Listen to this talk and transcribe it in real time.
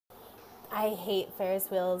I hate Ferris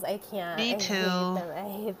wheels. I can't. Me too. I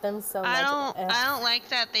hate them so much. I don't like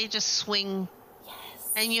that they just swing.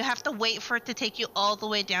 Yes. And you have to wait for it to take you all the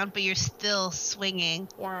way down, but you're still swinging.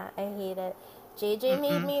 Yeah, I hate it. JJ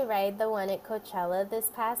made me ride the one at Coachella this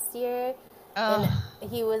past year. And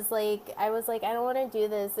he was like, I was like, I don't want to do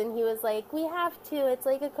this. And he was like, we have to. It's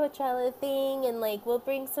like a Coachella thing. And like, we'll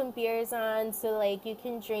bring some beers on so like you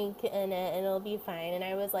can drink in it and it'll be fine. And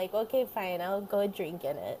I was like, okay, fine. I'll go drink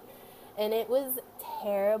in it. And it was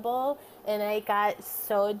terrible. And I got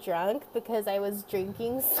so drunk because I was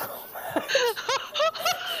drinking so much.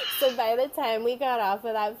 So by the time we got off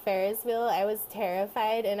of that Ferris wheel, I was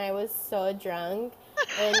terrified and I was so drunk.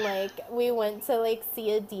 And like we went to like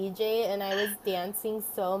see a DJ and I was dancing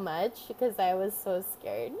so much because I was so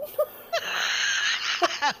scared.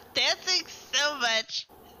 Dancing so much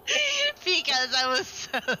because I was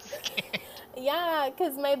so scared. Yeah,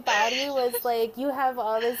 because my body was like, you have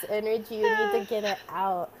all this energy, you need to get it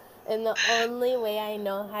out. And the only way I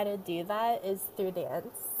know how to do that is through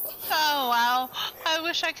dance. Oh, wow. I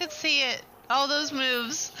wish I could see it. All those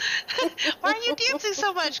moves. Why are you dancing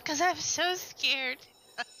so much? Because I'm so scared.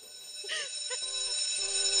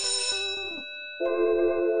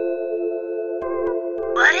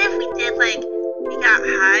 What if we did, like, we got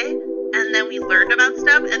high, and then we learned about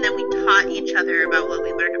stuff, and then we taught each other about what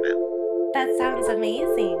we learned about? That sounds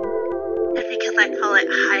amazing. And because I call it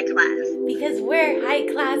high class. Because we're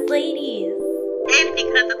high-class ladies. And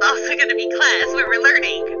because it's also going to be class where we're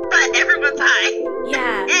learning, but everyone's high.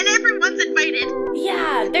 Yeah. And everyone's invited.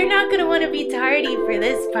 Yeah, they're not going to want to be tardy for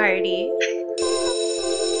this party.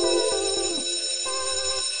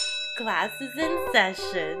 Class is in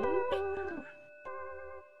session.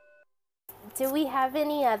 Do we have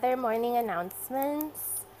any other morning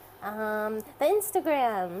announcements? The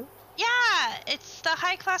Instagram. Yeah, it's the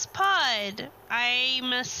High Class Pod.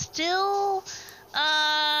 I'm still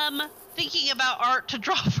thinking about art to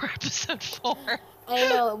draw for episode 4. I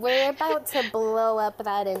know, we're about to blow up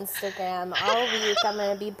that Instagram. All week I'm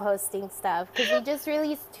going to be posting stuff because we just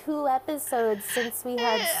released 2 episodes since we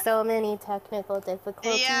had so many technical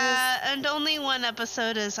difficulties. Yeah, and only 1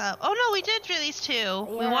 episode is up. Oh no, we did release 2. Yeah.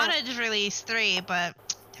 We wanted to release 3, but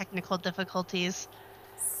technical difficulties.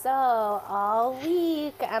 So, all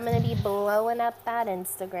week, I'm going to be blowing up that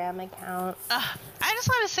Instagram account. I just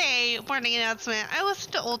want to say, morning announcement, I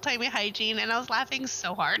listened to Old Timey Hygiene, and I was laughing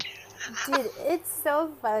so hard. Dude, it's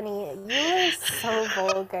so funny. You were so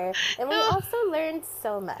vulgar. And we also learned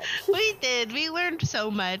so much. We did. We learned so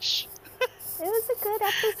much. It was a good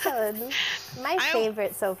episode. My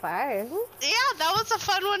favorite so far. Yeah, that was a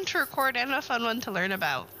fun one to record and a fun one to learn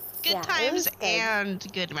about. Good times and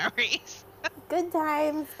good memories. Good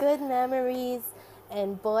times, good memories,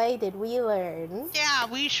 and boy, did we learn. Yeah,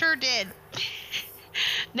 we sure did.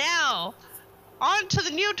 Now, on to the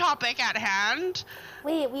new topic at hand.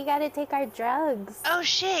 Wait, we gotta take our drugs. Oh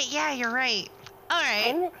shit, yeah, you're right.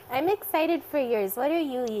 Alright. I'm excited for yours. What are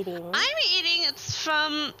you eating? I'm eating, it's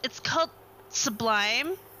called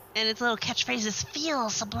Sublime, and its little catchphrase is feel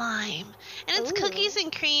sublime. And it's cookies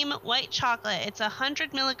and cream, white chocolate. It's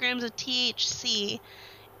 100 milligrams of THC.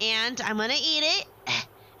 And I'm gonna eat it.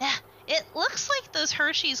 It looks like those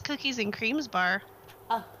Hershey's Cookies and Creams bar.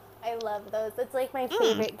 Oh, I love those. It's like my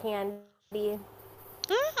favorite candy.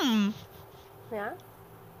 Yeah?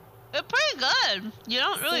 They're pretty good. You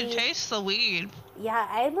don't really taste the weed. Yeah,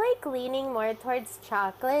 I'm like leaning more towards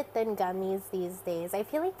chocolate than gummies these days. I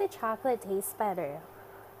feel like the chocolate tastes better.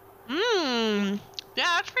 Yeah,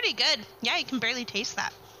 that's pretty good. Yeah, you can barely taste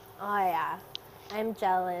that. Oh yeah. I'm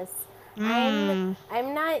jealous. I'm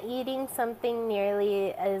not eating something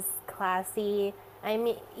nearly as classy. I'm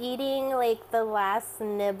eating like the last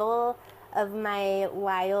nibble of my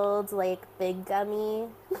wild like big gummy.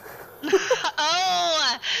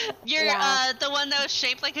 Oh, you're the one that was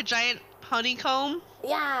shaped like a giant honeycomb?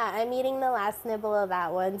 Yeah, I'm eating the last nibble of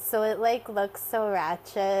that one, so it like looks so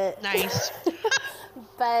ratchet. Nice.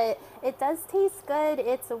 But it does taste good.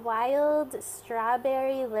 It's wild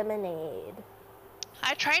strawberry lemonade.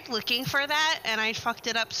 I tried looking for that, and I fucked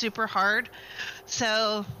it up super hard.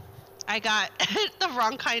 So I got the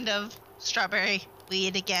wrong kind of strawberry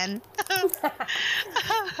weed again.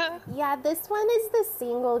 Yeah, this one is the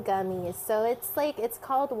single gummy, so it's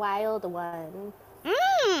called Wild One.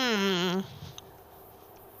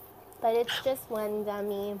 But it's just one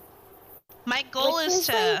gummy. My goal is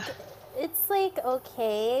to... It's like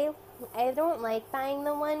okay. I don't like buying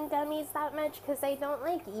the one gummies that much because I don't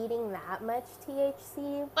like eating that much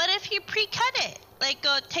THC. But if you pre-cut it, like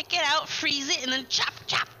go take it out, freeze it, and then chop,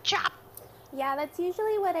 chop, chop. Yeah, that's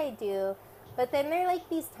usually what I do. But then they're like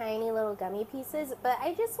these tiny little gummy pieces. But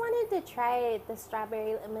I just wanted to try the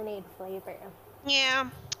strawberry lemonade flavor. Yeah.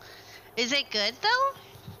 Is it good though?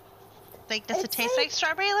 Like, does it taste like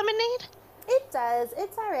strawberry lemonade? It does.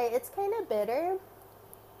 It's alright. It's kind of bitter.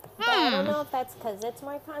 But I don't know if that's because it's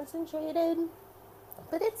more concentrated.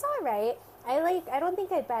 But it's alright. I don't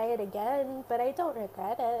think I'd buy it again, but I don't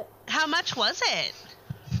regret it. How much was it?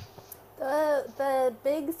 The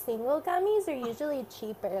big single gummies are usually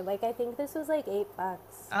cheaper. Like, I think this was like $8. Oh,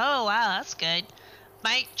 wow, that's good.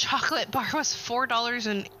 My chocolate bar was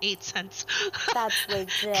 $4.08. That's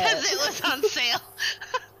legit. Because it was on sale.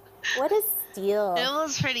 What a steal. It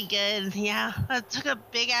was pretty good, yeah. I took a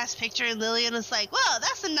big-ass picture, and Lillian was like, "Whoa,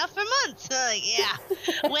 that's enough for months." Like, yeah.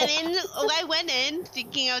 I went in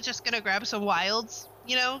thinking I was just going to grab some wilds,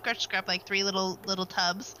 you know, just grab like 3 little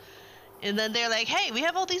tubs. And then they're like, "Hey, we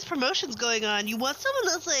have all these promotions going on. You want some?"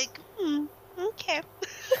 And I was like, okay.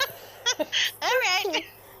 All right.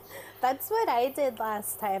 That's what I did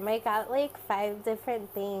last time. I got like 5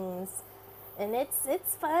 different things. And it's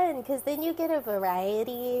fun, because then you get a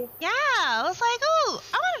variety. Yeah, I was like, oh,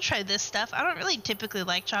 I want to try this stuff. I don't really typically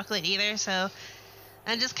like chocolate either, so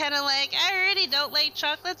I'm just kind of like, I already don't like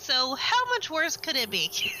chocolate, so how much worse could it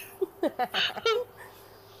be?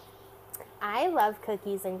 I love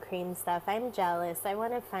cookies and cream stuff. I'm jealous. I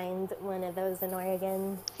want to find one of those in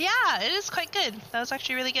Oregon. Yeah, it is quite good. That was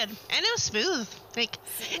actually really good. And it was smooth. Like,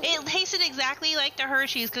 it tasted exactly like the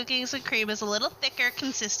Hershey's cookies and cream. It's a little thicker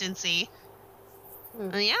consistency.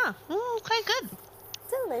 Yeah, quite good.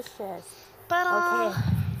 Delicious. But, okay,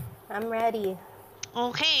 I'm ready.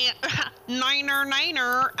 Okay,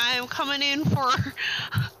 niner, I'm coming in for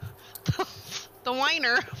the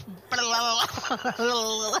whiner. There's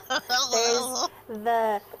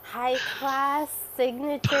the high-class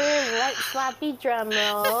signature wet sloppy drum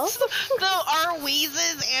roll. Our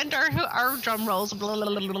wheezes and our drum rolls. What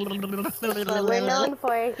we're known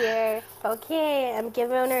for here. Okay, I'm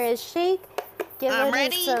giving her a shake. Giving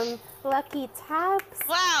her some lucky taps.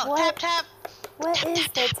 Wow, tap. What tap, is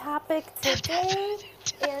tap, the tap. topic today?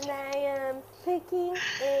 And I am picking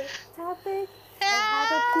a topic. I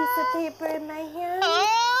have a piece of paper in my hand.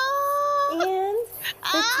 And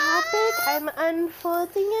the topic, I'm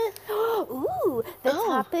unfolding it. Ooh, the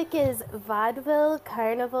topic is Vaudeville,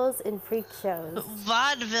 Carnivals, and Freakshows.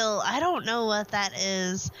 Vaudeville, I don't know what that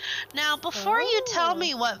is. Now, before you tell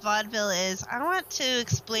me what Vaudeville is, I want to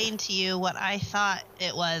explain to you what I thought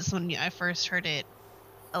it was when I first heard it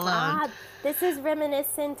alone. This is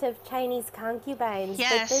reminiscent of Chinese concubines,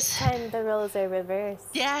 but this time the roles are reversed.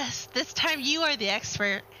 Yes, this time you are the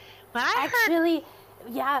expert.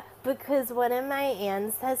 Yeah, because one of my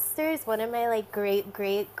ancestors, one of my like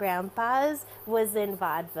great-great-grandpas was in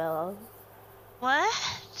Vaudeville.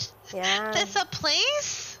 What? Yeah. That's a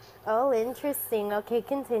place? Oh, interesting. Okay,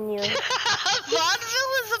 continue.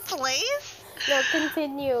 Vaudeville is a place? No,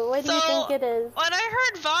 continue. What do you think it is? When I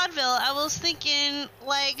heard Vaudeville, I was thinking,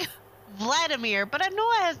 like, Vladimir, but I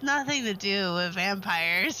know it has nothing to do with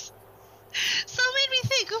vampires. So it made me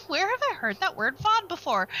think, where have I heard that word VOD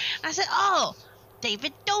before? And I said, oh,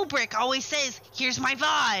 David Dobrik always says, here's my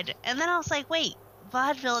VOD. And then I was like, wait,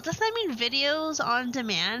 Vaudeville, doesn't that mean videos on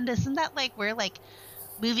demand? Isn't that like where like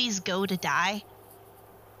movies go to die?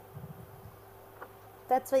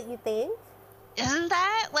 That's what you think? Isn't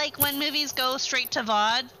that like when movies go straight to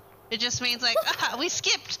VOD? It just means like, we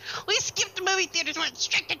skipped the movie theaters, went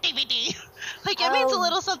straight to DVD. Like, it means a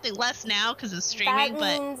little something less now because it's streaming,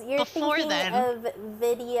 but you're before thinking then. of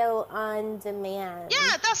video on demand.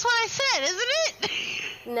 Yeah, that's what I said, isn't it?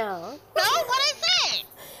 No. No? What I said?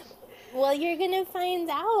 Well, you're going to find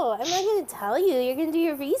out. I'm not going to tell you. You're going to do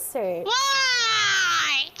your research.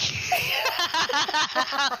 Why?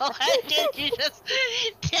 Why did you just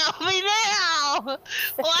tell me now?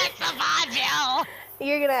 What's a vaudeville?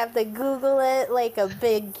 You're going to have to Google it like a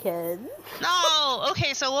big kid. No.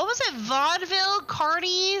 Okay, so what was it? Vaudeville,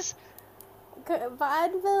 Carnies?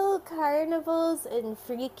 Vaudeville, Carnivals, and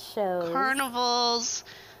Freakshows. Carnivals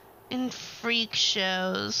and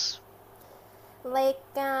Freakshows. Like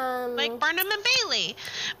Barnum and Bailey.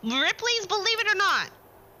 Ripley's Believe It or Not.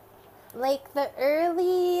 Like the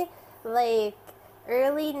early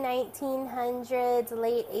 1900s,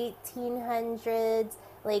 late 1800s,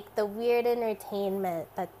 like the weird entertainment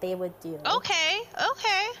that they would do. Okay.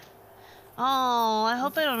 Oh, I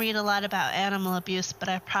hope I don't read a lot about animal abuse, but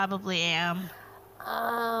I probably am.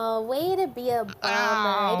 Oh, way to be a bummer.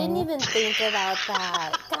 I didn't even think about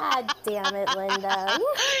that. God damn it, Linda.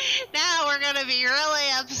 Now we're going to be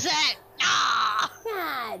really upset. Ah!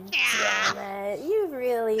 God damn it. You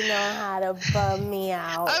really know how to bum me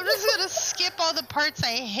out. I'm just going to skip all all the parts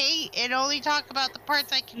I hate and only talk about the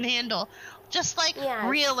parts I can handle. Just like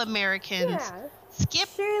real Americans. Yeah. Skip.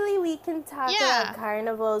 Surely we can talk about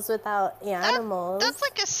carnivals without animals. That's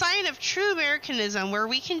like a sign of true Americanism, where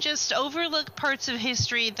we can just overlook parts of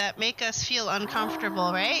history that make us feel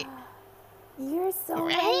uncomfortable, right? You're so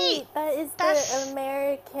right. That's the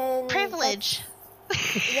American privilege.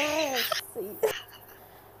 Yes.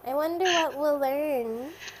 I wonder what we'll learn.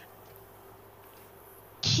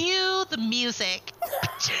 Cue the music.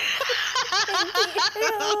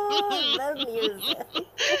 The music.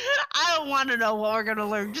 I don't want to know what we're going to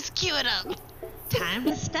learn. Just cue it up. Time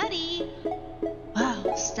to study.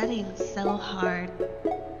 Wow, studying is so hard.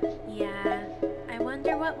 Yeah, I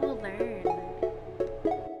wonder what we'll learn.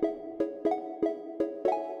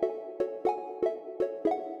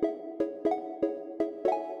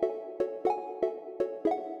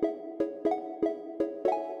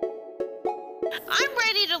 I'm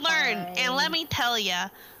ready to learn, and let me tell ya,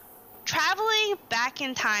 traveling back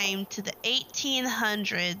in time to the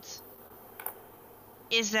 1800s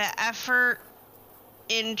is an effort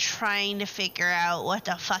in trying to figure out what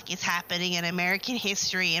the fuck is happening in American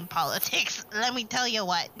history and politics. Let me tell you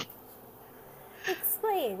what.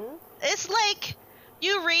 Explain. It's like,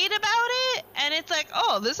 you read about it, and it's like,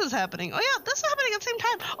 oh, this is happening. Oh, yeah, this is happening at the same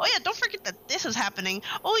time. Oh, yeah, don't forget that this is happening.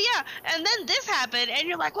 Oh, yeah, and then this happened, and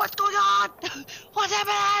you're like, what's going on? What's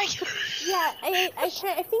happening? Yeah, I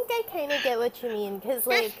think I kind of get what you mean, because,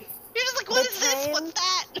 like... You're just like, what is this? What's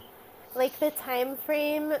that? Like, the time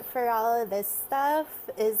frame for all of this stuff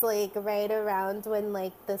is, like, right around when,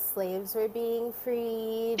 like, the slaves were being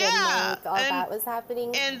freed and, like, all that was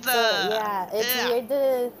happening. And it's weird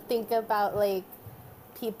to think about, like,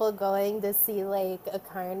 people going to see, like, a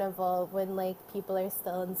carnival when, like, people are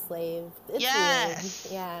still enslaved. It's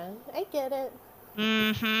weird. Yeah, I get it.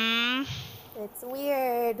 Mm-hmm. It's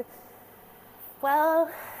weird.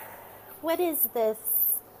 Well, what is this?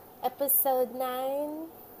 Episode 9?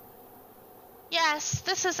 Yes,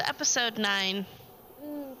 this is episode 9.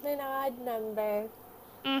 An odd number.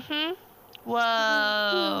 Mm-hmm.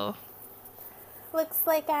 Whoa. Looks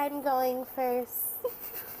like I'm going first.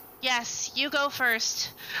 Yes, you go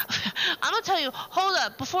first. I'm gonna tell you, hold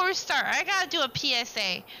up, before we start, I gotta do a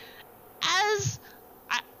PSA. As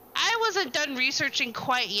I wasn't done researching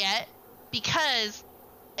quite yet, because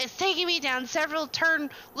it's taking me down several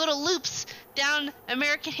little loops down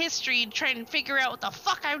American history trying to figure out what the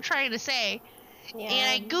fuck I'm trying to say. Yeah. And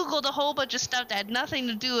I Googled a whole bunch of stuff that had nothing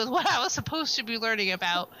to do with what I was supposed to be learning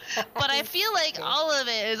about. But I feel like all of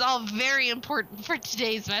it is all very important for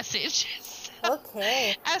today's message. So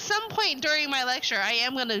okay. At some point during my lecture, I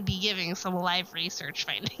am going to be giving some live research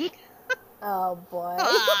finding. Oh, boy.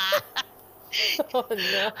 Oh,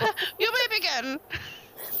 no. You may begin.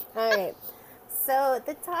 All right. So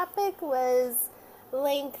the topic was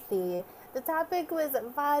lengthy. The topic was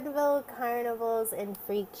vaudeville, carnivals, and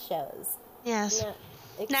freak shows. Yes.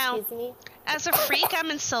 Excuse me? As a freak, I'm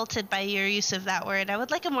insulted by your use of that word. I would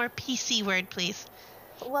like a more PC word, please.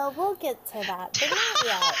 Well, we'll get to that, but not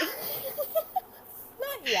yet.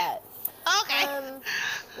 Not yet. Okay.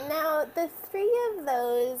 Now, the 3 of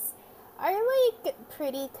those are, like,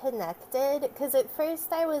 pretty connected, because at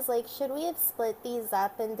first I was like, should we have split these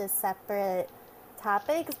up into separate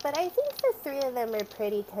topics? But I think the 3 of them are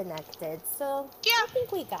pretty connected, so yeah. I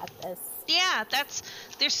think we got this. Yeah,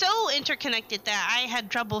 they're so interconnected that I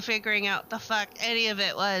had trouble figuring out the fuck any of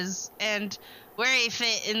it was and where they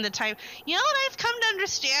fit in the time. You know what I've come to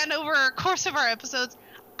understand over the course of our episodes?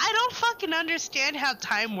 I don't fucking understand how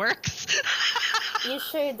time works. You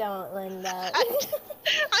sure don't, Linda.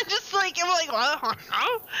 I'm just like, what?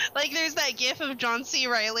 Like, there's that gif of John C.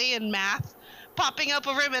 Reilly in Math popping up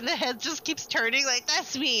over him and the head just keeps turning. Like,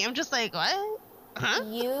 that's me. I'm just like, what? Huh?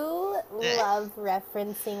 You love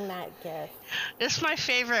referencing that gif. It's my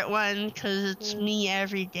favorite one because it's me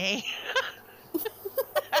every day.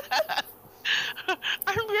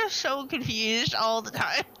 I'm just so confused all the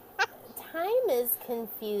time. Time is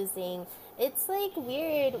confusing. It's like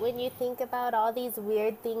weird when you think about all these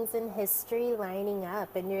weird things in history lining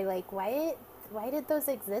up and you're like, why did those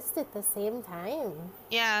exist at the same time?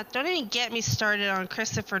 Yeah, don't even get me started on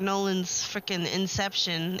Christopher Nolan's freaking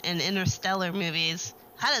Inception and Interstellar movies.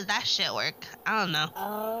 How does that shit work? I don't know.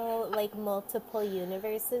 Oh, like multiple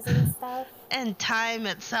universes and stuff? And time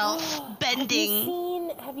itself.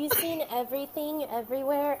 Bending. Have you seen Everything,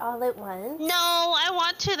 Everywhere, All at Once? No, I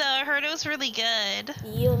want to though. I heard it was really good.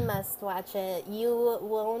 You must watch it. You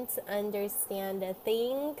won't understand a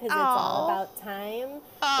thing because it's all about time.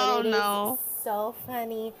 Oh, but it is so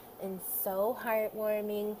funny and so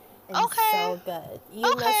heartwarming and Okay. so good.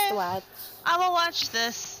 You must watch. I will watch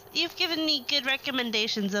this. You've given me good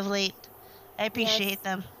recommendations of late. I appreciate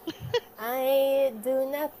them. I do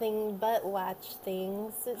nothing but watch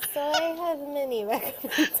things, so I have many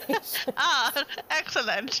recommendations.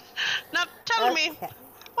 Excellent. Now tell me,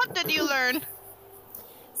 what did you learn?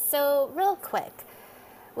 So, real quick,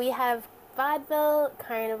 we have Vaudeville,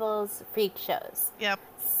 Carnivals, Freakshows. Yep.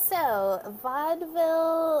 So,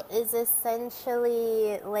 Vaudeville is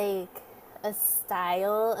essentially like a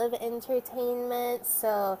style of entertainment.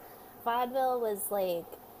 So, Vaudeville was like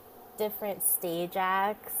different stage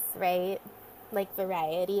acts, right? Like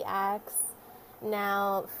variety acts.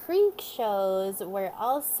 Now, freak shows were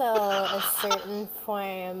also a certain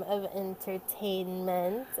form of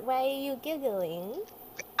entertainment. Why are you giggling?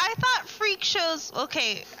 I thought freak shows,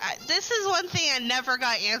 okay, this is one thing I never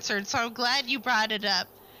got answered, so I'm glad you brought it up.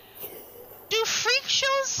 Do freak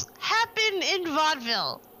shows happen in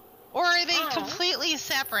vaudeville? Or are they completely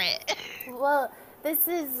separate? Well, this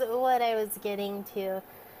is what I was getting to.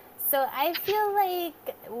 So I feel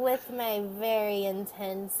like with my very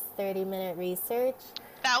intense 30-minute research...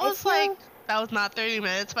 That was not 30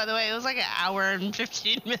 minutes, by the way. It was like an hour and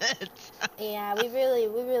 15 minutes. Yeah, we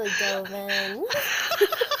really dove in.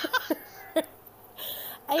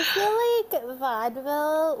 I feel like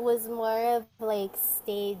vaudeville was more of like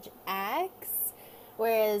stage acts,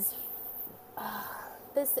 whereas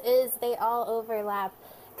they all overlap.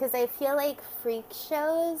 Because I feel like freak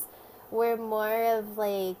shows were more of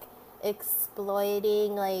like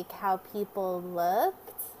exploiting like how people looked.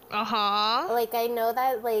 Like I know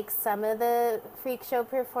that like some of the freak show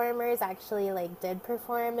performers actually like did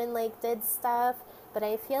perform and like did stuff, but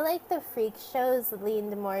I feel like the freak shows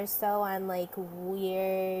leaned more so on like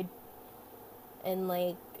weird and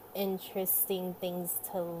like interesting things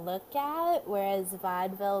to look at, whereas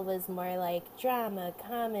vaudeville was more like drama,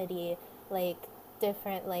 comedy, like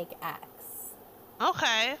different like acts.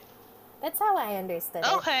 Okay. That's how I understood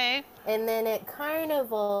it. Okay. And then at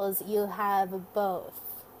carnivals, you have both.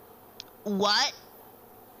 What?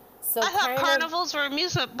 So I thought carnivals were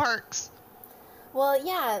amusement parks. Well,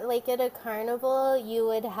 yeah, like at a carnival, you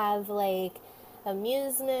would have like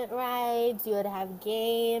amusement rides, you would have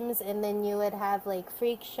games, and then you would have like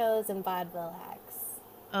freak shows and vaudeville acts.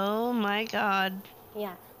 Oh my god.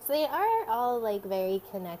 Yeah, so they are all like very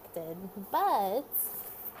connected, but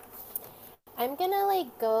I'm gonna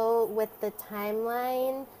like go with the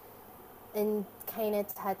timeline and kind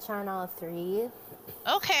of touch on all three.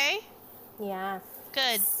 Okay. Yeah.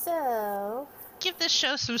 Good. So... give this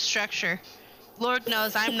show some structure. Lord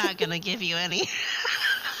knows I'm not gonna give you any.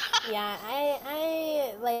 Yeah,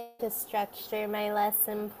 I like to structure my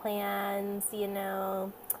lesson plans, you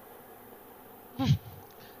know.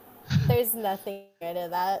 There's nothing rid of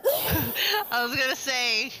that. I was gonna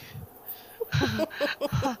say,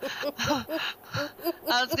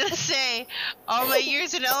 all my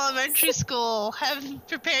years in elementary school have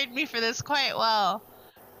prepared me for this quite well.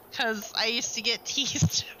 Because I used to get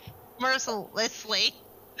teased mercilessly.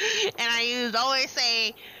 And I would always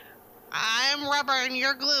say, I'm rubber and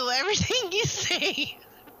you're glue. Everything you say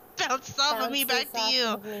bounces off of me back to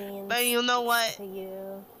you. But you know what?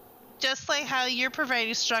 Just like how you're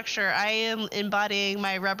providing structure, I am embodying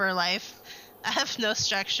my rubber life. I have no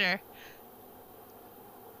structure.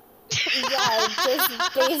 Yeah,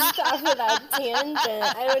 just based off of that tangent,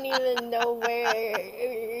 I don't even know where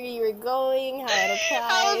you were going, how it applies.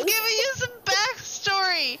 I was giving you some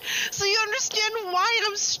backstory, so you understand why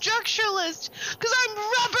I'm structureless, because I'm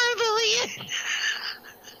rubber, Lillian.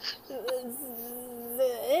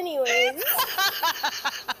 Anyways.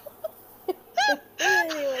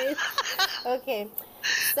 Okay,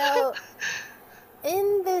 so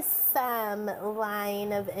in this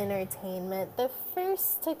line of entertainment, the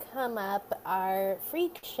first to come up are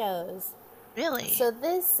freak shows. Really? So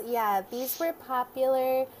these were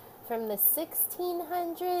popular from the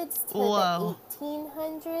 1600s to the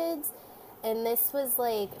 1800s, and this was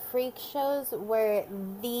like freak shows were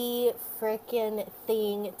the frickin'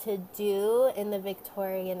 thing to do in the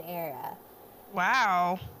Victorian era.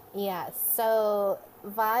 Wow. Yeah, so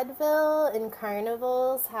vaudeville and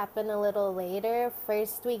carnivals happen a little later.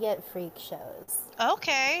 First, we get freak shows.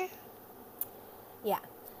 Okay. Yeah.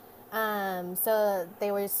 So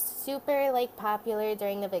they were super, like, popular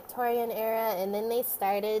during the Victorian era, and then they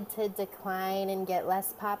started to decline and get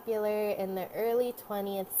less popular in the early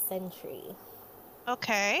 20th century.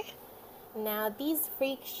 Okay. Now, these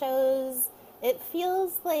freak shows, it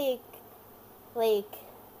feels like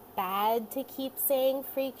bad to keep saying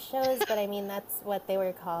freak shows, but I mean, that's what they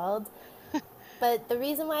were called. But the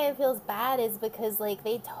reason why it feels bad is because, like,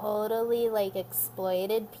 they totally, like,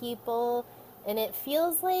 exploited people. And it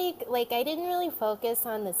feels like I didn't really focus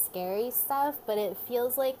on the scary stuff, but it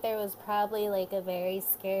feels like there was probably, like, a very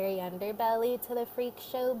scary underbelly to the freak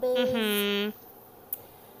show biz.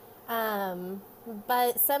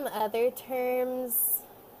 But some other terms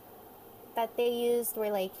that they used were,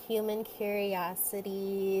 like, human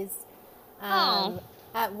curiosities.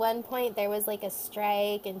 At one point, there was, like, a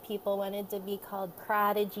strike, and people wanted to be called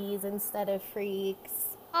prodigies instead of freaks.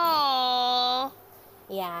 Oh.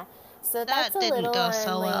 Yeah. So That that's a didn't little go on,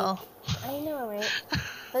 so like, well. I know, right?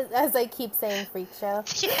 As I keep saying freak show.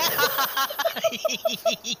 Yeah.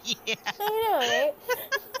 Yeah. I know, right?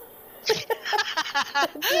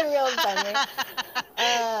 It's a real bummer.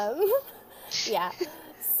 Yeah.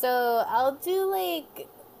 So I'll do, like,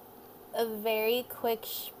 a very quick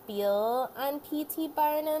spiel on P.T.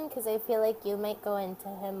 Barnum, because I feel like you might go into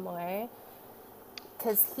him more.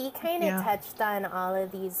 Because he kind of touched on all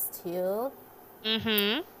of these, too.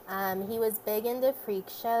 He was big into freak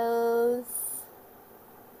shows.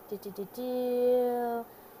 I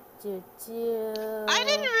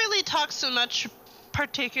didn't really talk so much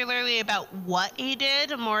particularly about what he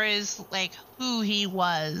did, more as, like, who he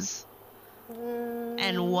was.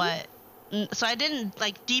 And what. So I didn't,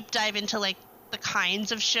 like, deep dive into, like, the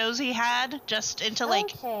kinds of shows he had, just into,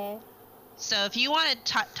 like... Okay. So if you want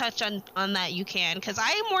to touch on that, you can. Because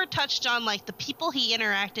I more touched on, like, the people he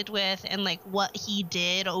interacted with and, like, what he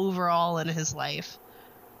did overall in his life.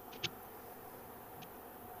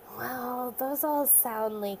 Well, those all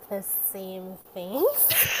sound like the same thing.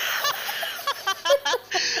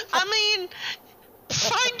 I mean,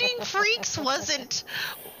 finding freaks wasn't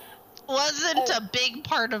a big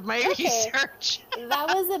part of my research. That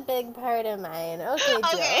was a big part of mine.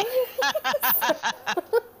 Okay.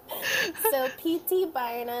 So P.T.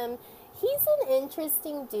 Barnum, he's an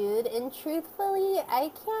interesting dude, and truthfully,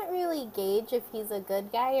 I can't really gauge if he's a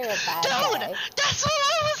good guy or a bad guy. Dude, that's what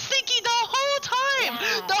I was thinking the whole time.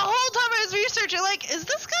 Yeah. The whole time I was researching, like, is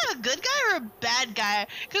this guy a good guy or a bad guy?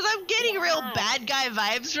 Because I'm getting real bad guy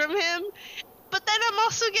vibes from him. But then I'm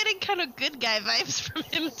also getting kind of good guy vibes from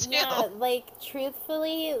him, too. Yeah, like,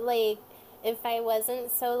 truthfully, like, if I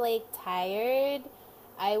wasn't so, like, tired,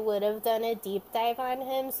 I would have done a deep dive on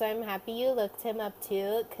him, so I'm happy you looked him up,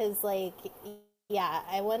 too, because, like, yeah,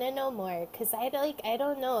 I want to know more, because I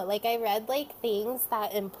don't know, like, I read, like, things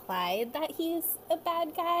that implied that he's a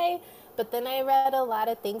bad guy, but then I read a lot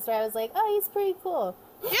of things where I was like, oh, he's pretty cool.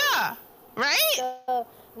 Yeah, right? So,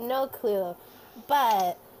 no clue.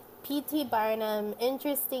 But P.T. Barnum,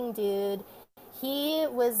 interesting dude. He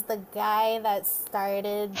was the guy that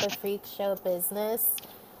started the freak show business.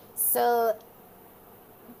 So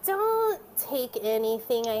don't take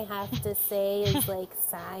anything I have to say as, like,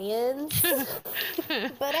 science.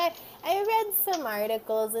 But I read some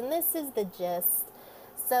articles, and this is the gist.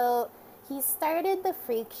 So he started the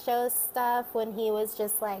freak show stuff when he was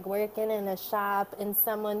just, like, working in a shop, and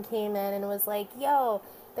someone came in and was like, yo,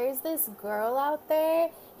 there's this girl out there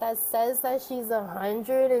that says that she's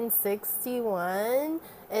 161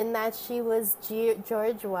 and that she was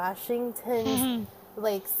George Washington's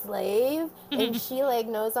like slave, and she, like,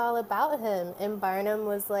 knows all about him. And Barnum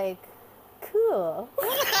was like, cool.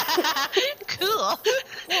 Cool.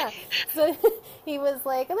 Yeah. So he was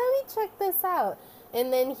like, let me check this out. And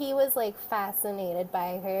then he was, like, fascinated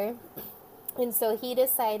by her. And so he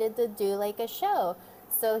decided to do, like, a show.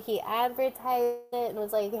 So he advertised it and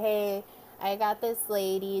was like, hey, I got this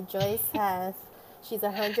lady, Joyce Heth. She's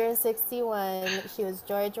 161. She was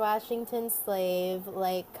George Washington's slave.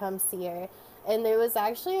 Like, come see her. And there was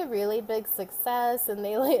actually a really big success, and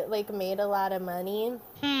they, like made a lot of money.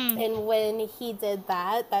 And when he did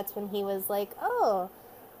that, that's when he was like, oh,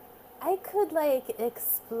 I could, like,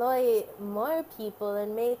 exploit more people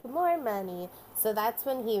and make more money. So that's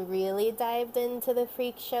when he really dived into the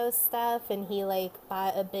freak show stuff, and he, like,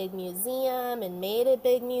 bought a big museum and made a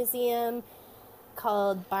big museum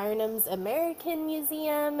called Barnum's American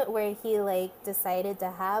Museum, where he, like, decided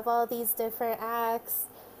to have all these different acts.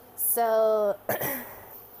 So,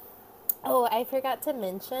 oh, I forgot to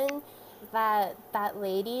mention that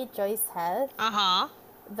lady, Joyce Heth,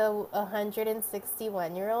 the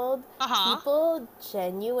 161-year-old, people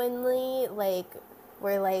genuinely, like,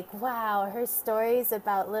 were like, wow, her stories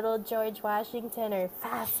about little George Washington are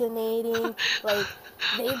fascinating. Like,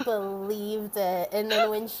 they believed it. And then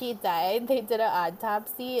when she died, they did an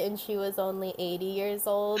autopsy, and she was only 80 years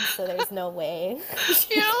old, so there's no way.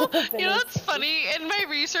 You know what's funny? In my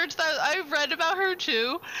research that I read about her,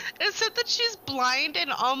 too, it said that she's blind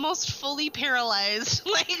and almost fully paralyzed.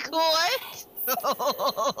 Like, what?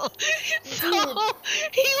 So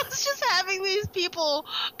he was just having these people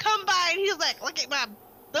come by, and he's like, look at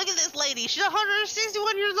this lady. She's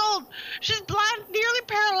 161 years old. She's blind, nearly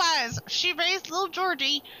paralyzed. She raised little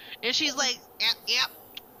Georgie, and she's like, yep.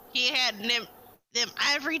 He had them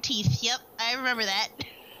ivory teeth. Yep, I remember that.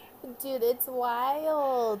 Dude, it's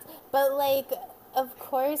wild. But, like, of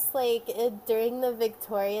course, like, during the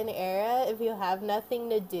Victorian era, if you have nothing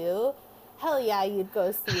to do, hell yeah, you'd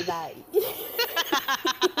go see that. You'd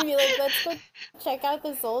be like, let's go check out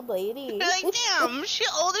this old lady. You're like, damn, she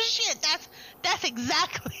old as shit. That's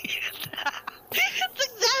exactly that's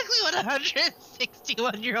exactly what a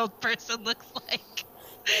 161-year-old person looks like.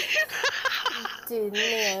 Dude,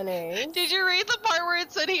 manners. Did you read the part where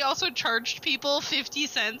it said he also charged people 50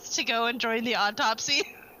 cents to go and join the autopsy?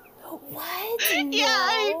 What? Yeah,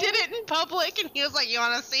 No. he did it in public, and he was like, you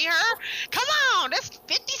want to see her? Come on, that's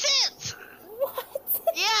 50 cents. What?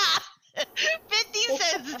 Yeah, 50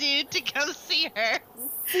 cents, dude, to come see her.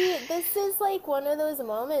 See, this is like one of those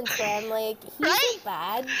moments where I'm like, he's Right? a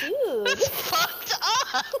bad dude. It's fucked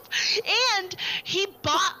up. And he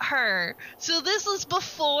bought her. So this was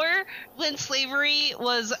before when slavery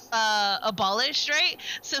was abolished, right?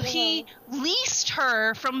 So he leased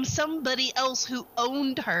her from somebody else who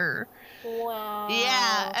owned her. Wow.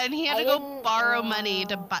 Yeah, and he had to go borrow money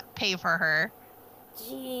to pay for her.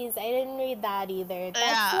 Jeez, I didn't read that either.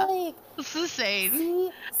 That's Yeah. like... It's insane.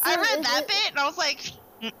 See, I so read that bit, and I was like,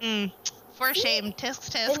 for shame, tisk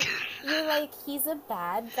tisk. You're like, he's a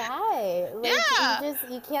bad guy. Like, Yeah.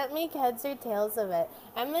 you can't make heads or tails of it.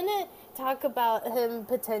 I'm gonna talk about him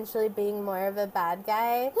potentially being more of a bad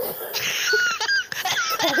guy.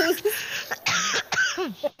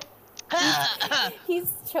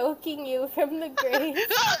 He's choking you from the grave.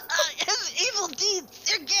 His evil deeds,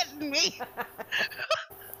 they're getting me.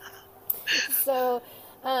 So,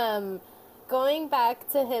 going back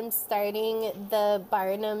to him starting the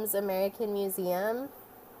Barnum's American Museum.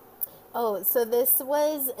 Oh, so this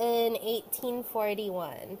was in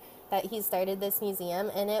 1841 that he started this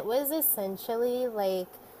museum, and it was essentially like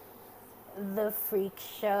the freak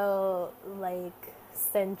show, like,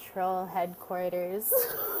 central headquarters.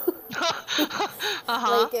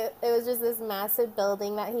 Like, it was just this massive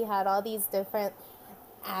building that he had all these different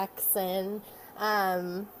acts in.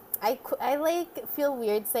 I like feel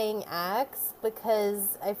weird saying acts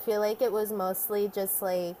because I feel like it was mostly just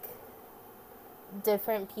like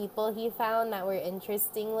different people he found that were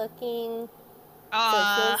interesting looking.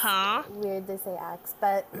 So it feels weird to say acts,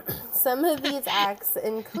 but some of these acts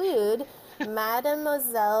include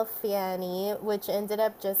Mademoiselle Fanny, which ended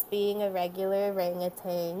up just being a regular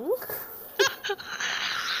orangutan.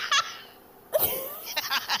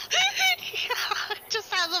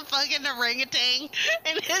 Just has a fucking orangutan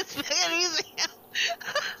in his fucking museum.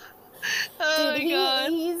 Oh, Dude, my God.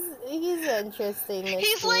 He's interesting. He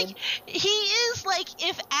is like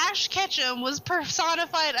if Ash Ketchum was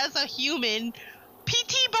personified as a human.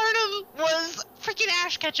 P.T. Barnum was freaking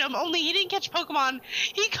Ash Ketchum, only he didn't catch Pokemon.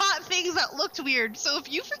 He caught things that looked weird. So if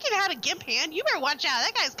you freaking had a gimp hand, you better watch out.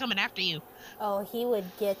 That guy's coming after you. Oh, he would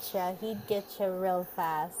get ya. He'd get ya real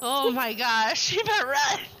fast. Oh my gosh, you better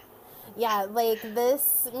run. Yeah, like,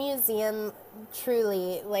 this museum,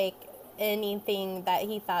 truly, like, anything that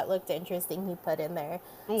he thought looked interesting, he put in there.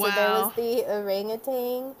 Wow. So there was the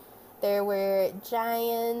orangutan, there were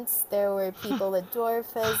giants, there were people with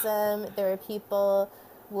dwarfism, there were people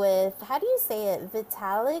with, how do you say it,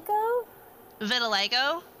 vitiligo?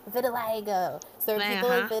 Vitiligo? Vitiligo. So there were people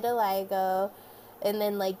with vitiligo, and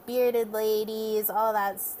then, like, bearded ladies, all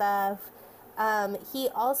that stuff. He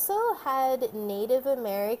also had Native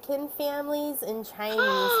American families and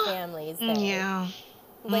Chinese families there. Yeah.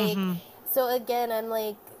 Like, so again, I'm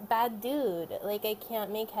like, bad dude. Like, I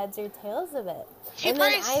can't make heads or tails of it. And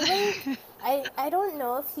then I don't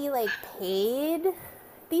know if he, like, paid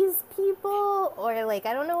these people or, like,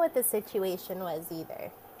 I don't know what the situation was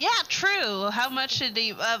either. Yeah, true. How much did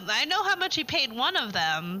he... I know how much he paid one of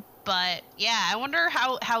them, but, yeah, I wonder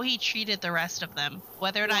how he treated the rest of them.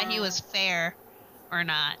 Whether or not he was fair or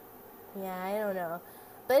not. Yeah, I don't know.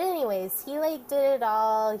 But anyways, he, like, did it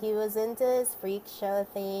all. He was into his freak show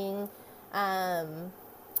thing.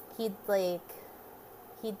 He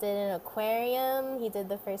did an aquarium. He did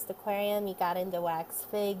the first aquarium. He got into wax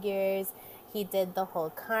figures. He did the whole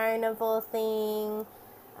carnival thing.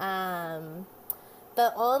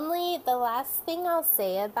 The last thing I'll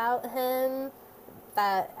say about him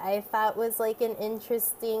that I thought was, like, an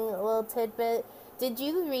interesting little tidbit, did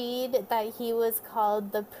you read that he was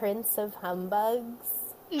called the Prince of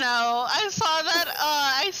Humbugs? No, I saw that.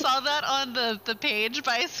 I saw that on the page,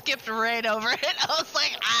 but I skipped right over it. I was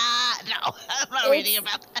like, no, I'm not reading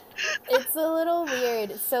about that. It's a little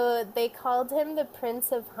weird. So they called him the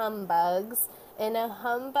Prince of Humbugs, and a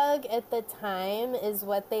humbug at the time is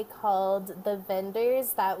what they called the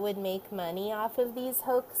vendors that would make money off of these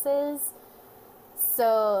hoaxes.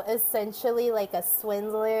 So essentially, like a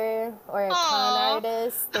swindler or a con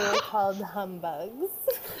artist, they were called humbugs.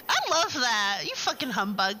 I love that. You fucking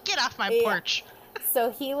humbug. Get off my porch.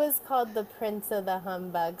 So he was called the Prince of the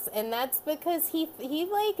Humbugs, and that's because he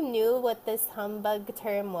like knew what this humbug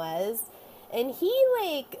term was, and he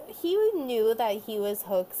knew that he was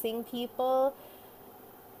hoaxing people.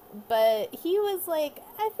 But he was like,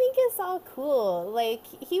 I think it's all cool. Like,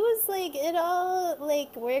 he was like, it all,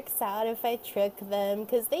 like, works out if I trick them.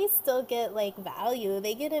 Because they still get, like, value.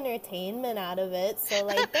 They get entertainment out of it. So,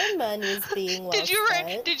 like, their money's being well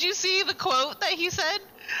spent. Did you see the quote that he said?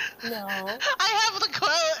 No. I have the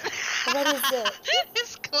quote. What is it?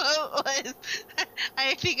 His quote was,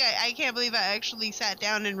 I can't believe I actually sat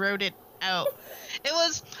down and wrote it out. It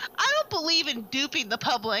was, I don't believe in duping the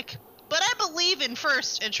public, but I believe in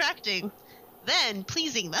first attracting, then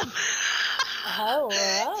pleasing them. Oh,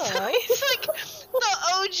 wow. So he's like the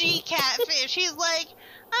OG catfish. He's like,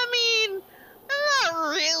 I mean, I'm not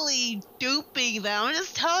really duping them. I'm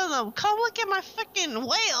just telling them, come look at my fucking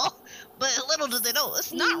whale. But little do they know,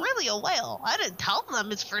 it's not really a whale. I didn't tell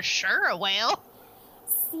them it's for sure a whale.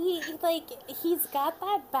 See, like, he's got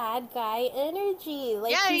that bad guy energy.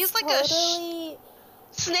 Like, yeah, he's like totally...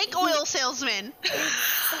 snake oil salesman.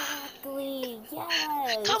 Exactly,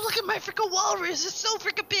 yes. Come look at my freaking walrus. It's so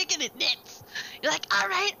freaking big and it knits. You're like, all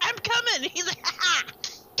right, I'm coming. He's like, ha,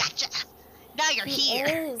 gotcha. Now you're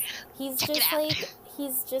here. He's just like,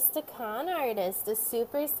 he's just a con artist, a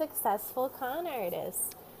super successful con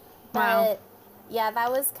artist. But, yeah,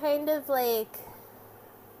 that was kind of like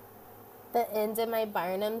the end of my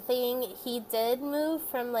Barnum thing. He did move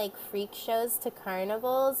from, like, Freakshows to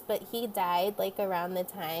Carnivals, but he died, like, around the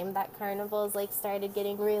time that Carnivals, like, started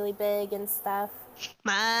getting really big and stuff.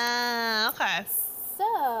 Okay.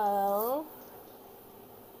 So,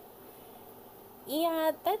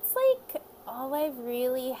 yeah, that's, like, all I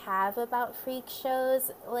really have about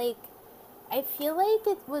Freakshows. Like, I feel like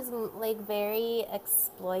it was, like, very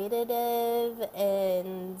exploitative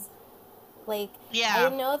and... Like, yeah. I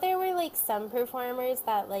know there were, like, some performers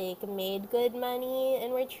that, like, made good money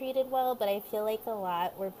and were treated well, but I feel like a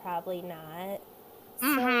lot were probably not.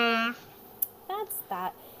 So, that's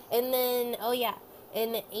that. And then, oh, yeah,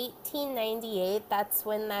 in 1898, that's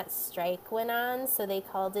when that strike went on, so they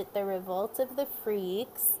called it the Revolt of the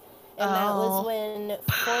Freaks. And that was when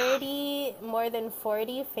more than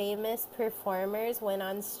 40 famous performers went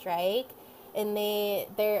on strike. And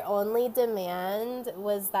their only demand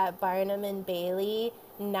was that Barnum and Bailey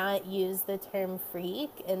not use the term freak,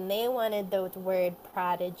 and they wanted the word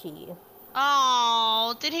prodigy.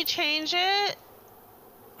 Oh, did he change it?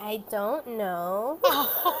 I don't know.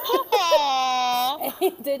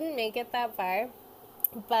 I didn't make it that far.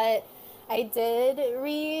 But I did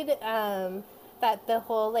read that the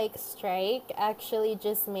whole, like, strike actually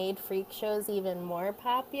just made freak shows even more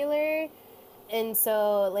popular. And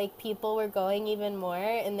so, like, people were going even more,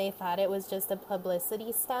 and they thought it was just a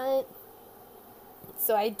publicity stunt.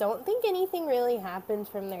 So I don't think anything really happened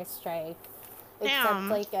from their strike. Except,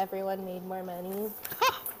 like, everyone made more money.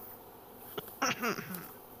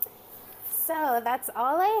 So that's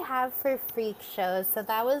all I have for freak shows. So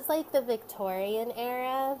that was, like, the Victorian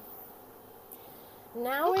era.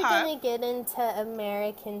 Now we're going to get into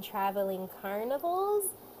American traveling carnivals.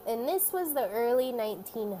 And this was the early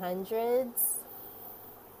 1900s.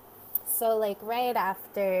 So, like, right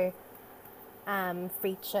after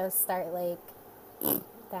freak shows start, like,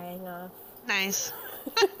 dying off. Nice.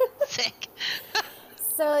 Sick.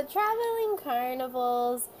 So, traveling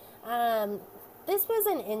carnivals, this was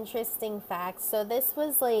an interesting fact. So, this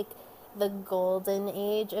was, like, the golden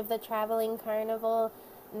age of the traveling carnival.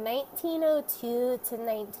 1902 to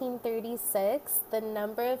 1936, the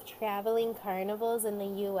number of traveling carnivals in the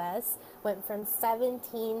U.S. went from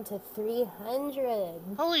 17 to 300.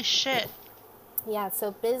 Holy shit. Yeah,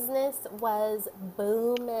 so business was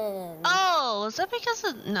booming. Oh, is that because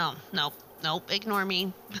of... No, nope, ignore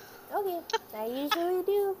me. Okay, I usually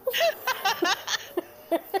do.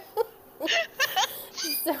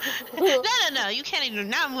 No, you can't even...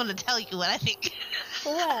 Now I'm going to tell you what I think.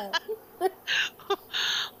 What?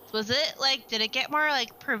 Was it, like, did it get more,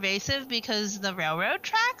 like, pervasive because the railroad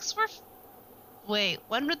tracks were... Wait,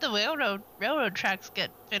 when did the railroad tracks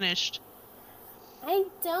get finished? I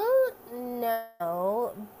don't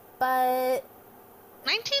know, but I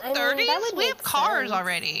mean, that 1930s? would We make have cars sense.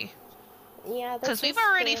 already. Yeah, Because we've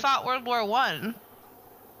already fought World War One.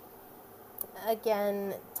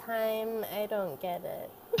 Again, time, I don't get it.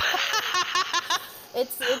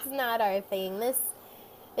 It's not our thing.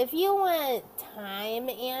 If you want time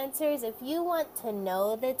answers, if you want to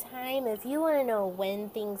know the time, if you want to know when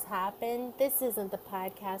things happen, this isn't the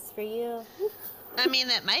podcast for you. I mean,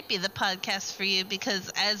 that might be the podcast for you because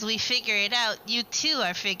as we figure it out, you too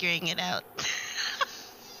are figuring it out.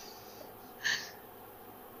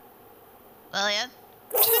 Lillian?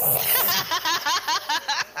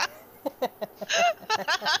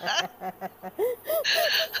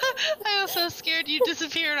 I was so scared you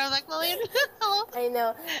disappeared. I was like, Lillian, hello? I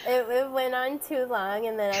know. It went on too long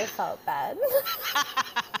and then I felt bad.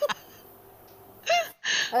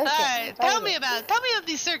 Okay, Alright, tell me about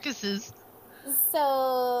these circuses.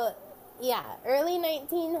 So, yeah, early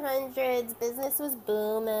 1900s, business was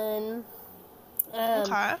booming.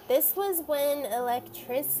 Okay. This was when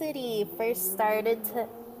electricity first started to...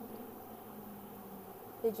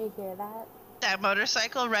 Did you hear that? That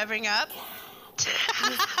motorcycle revving up.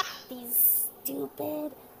 These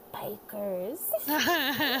stupid bikers.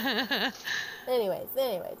 Anyways.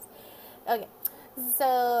 Okay.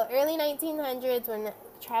 So, early 1900s, when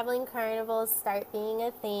traveling carnivals start being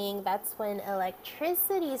a thing, that's when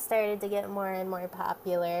electricity started to get more and more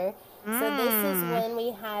popular. So this is when we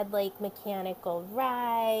had, like, mechanical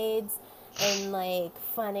rides and, like,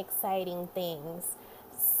 fun, exciting things.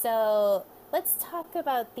 So let's talk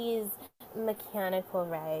about these mechanical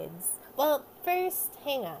rides. Well, first,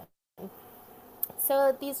 hang on.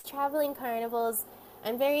 So these traveling carnivals,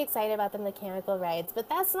 I'm very excited about the mechanical rides, but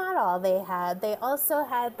that's not all they had. They also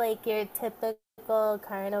had, like, your typical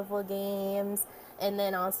carnival games, and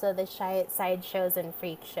then also the side shows and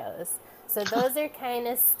freak shows. So those are kind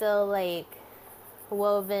of still, like,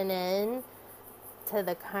 woven in to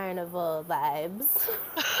the carnival vibes.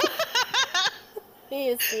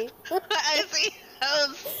 You see? I see. That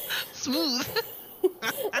was smooth.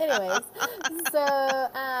 Anyways, so,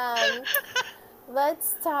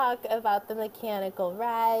 let's talk about the mechanical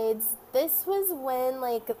rides. This was when,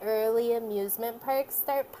 like, early amusement parks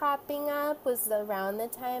start popping up, was around the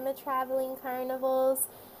time of traveling carnivals.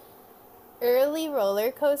 Early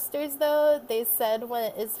roller coasters, though, they said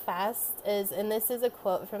went as fast as, and this is a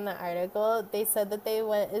quote from the article, they said that they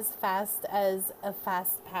went as fast as a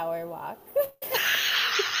fast power walk.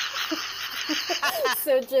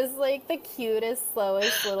 So just, like, the cutest,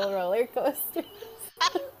 slowest little roller coasters.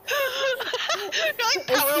 You're like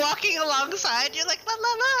power walking alongside. You're like, la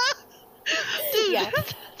la la. Dude, Yeah.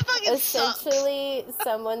 fucking Essentially, sucks.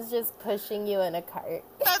 Someone's just pushing you in a cart.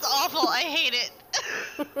 That's awful. I hate it.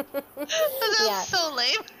 That sounds so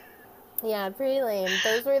lame. Yeah, pretty lame.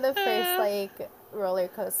 Those were the first, like, roller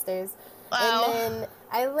coasters. Wow. And then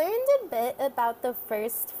I learned a bit about the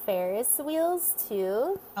first Ferris wheels,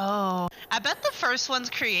 too. Oh. I bet the first one's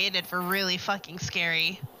created were really fucking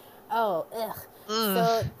scary. Oh, ugh.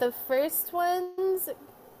 So the first ones...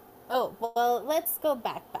 Oh, well, let's go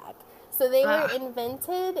back. So they were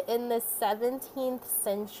invented in the 17th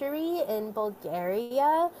century in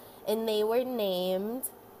Bulgaria, and they were named...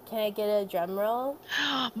 Can I get a drum roll?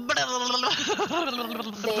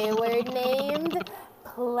 They were named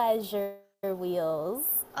pleasure wheels.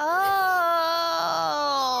 Oh.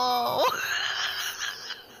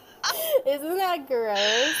 Isn't that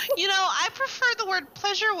gross? You know, I prefer the word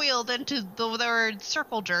pleasure wheel than to the word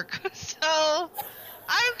circle jerk. So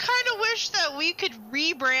I kind of wish that we could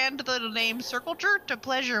rebrand the name circle jerk to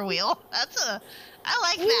pleasure wheel. I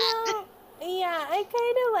like that. Yeah, I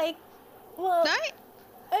kind of like, well,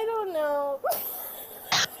 I don't know.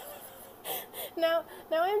 Now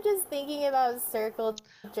I'm just thinking about circle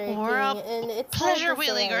jerking, and it's pleasure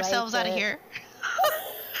wheeling ourselves out of here.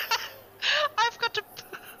 I've got to.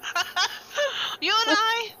 You and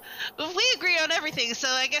I, we agree on everything, so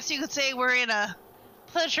I guess you could say we're in a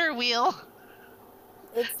pleasure wheel.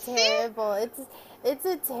 It's terrible. It's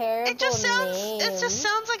a terrible name. It just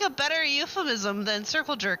sounds like a better euphemism than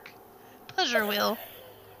circle jerk. Pleasure wheel.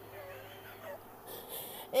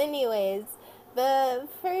 Anyways, the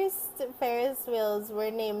first Ferris wheels were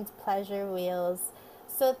named pleasure wheels.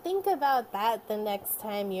 So think about that the next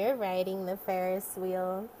time you're riding the Ferris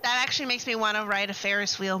wheel. That actually makes me want to ride a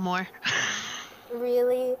Ferris wheel more.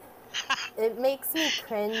 Really? It makes me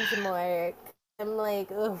cringe more. I'm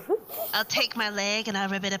like, ooh. I'll take my leg and I'll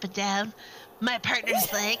rub it up and down my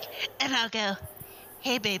partner's leg, and I'll go,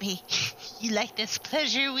 hey baby, you like this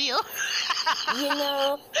pleasure wheel? You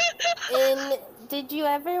know, did you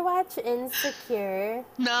ever watch Insecure?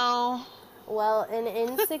 No. Well, in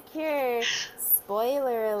Insecure,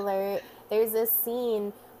 spoiler alert, there's a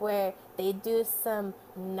scene where they do some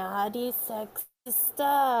naughty sex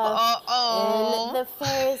stuff in the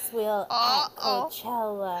Ferris wheel at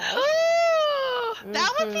Coachella.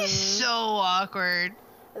 That would be so awkward.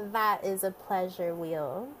 That is a pleasure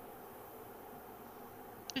wheel.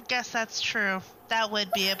 I guess that's true. That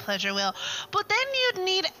would be a pleasure wheel. But then you'd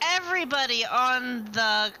need everybody on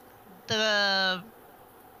the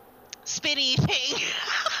spinny thing.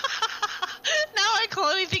 Now I can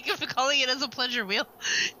only think of calling it as a pleasure wheel.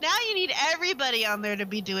 Now you need everybody on there to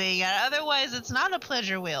be doing it. Otherwise, it's not a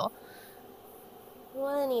pleasure wheel.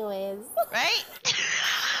 Well, anyways. Right?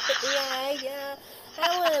 Yeah.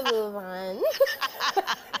 I want to move on.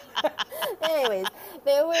 Anyways,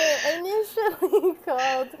 they were initially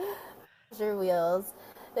called pleasure wheels.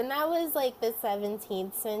 And that was like the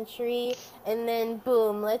 17th century. And then,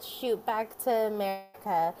 boom, let's shoot back to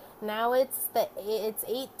America. Now it's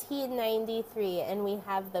 1893, and we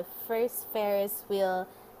have the first Ferris wheel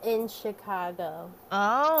in Chicago.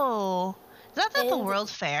 Oh. Is that the World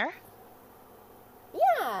Fair?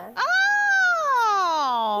 Yeah.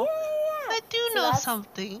 Oh. Yeah. I do know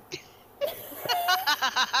something.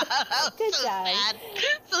 Good so job. Sad.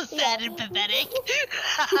 So sad and pathetic.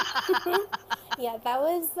 Yeah, that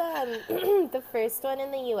was the first one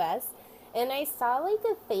in the U.S. And I saw like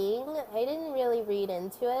a thing, I didn't really read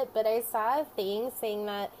into it, but I saw a thing saying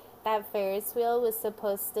that Ferris wheel was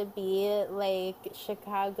supposed to be like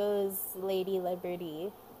Chicago's Lady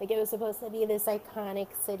Liberty. Like it was supposed to be this iconic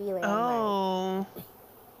city landmark. Oh.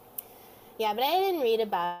 Yeah, but I didn't read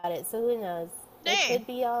about it, so who knows? It could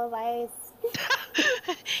be all lies.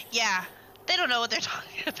 Yeah, they don't know what they're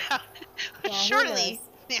talking about. Yeah, surely.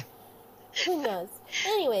 Who knows?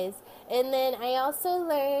 Anyways, and then I also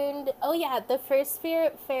learned, the first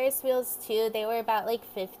Ferris wheels too, they were about like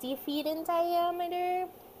 50 feet in diameter.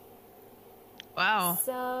 Wow.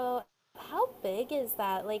 So, how big is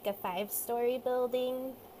that? Like a 5-story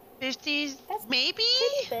building? 50s, maybe?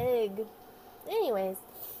 Pretty big. Anyways.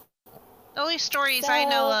 The only stories I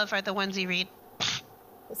know of are the ones you read.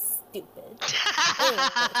 Stupid. Anyway,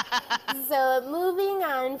 so moving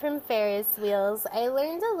on from Ferris wheels, I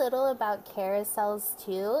learned a little about carousels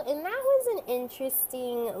too, and that was an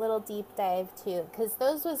interesting little deep dive too, because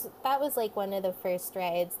that was like one of the first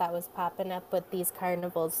rides that was popping up with these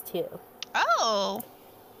carnivals too. Oh.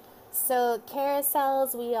 So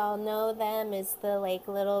carousels, we all know them, is the like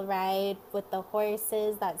little ride with the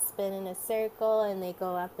horses that spin in a circle and they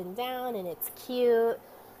go up and down and it's cute.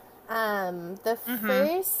 The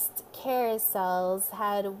first carousels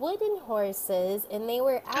had wooden horses, and they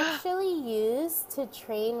were actually used to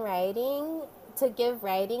give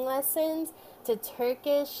riding lessons to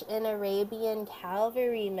Turkish and Arabian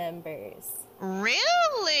cavalry members.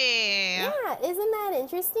 Really? Yeah, isn't that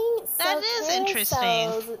interesting? That is interesting.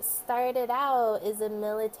 Carousels started out as a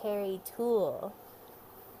military tool.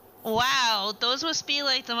 Wow, those must be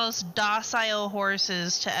like the most docile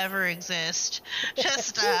horses to ever exist.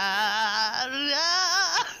 Just,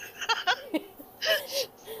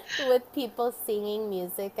 with people singing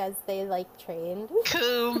music as they like trained.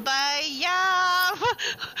 Kumbaya!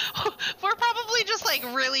 We're probably just like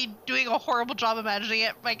really doing a horrible job imagining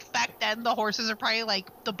it. Like back then, the horses are probably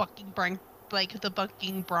like the bucking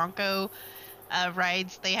bronco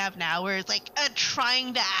rides they have now, where it's like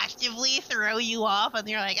trying to actively throw you off, and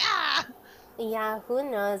you're like, ah. Yeah, who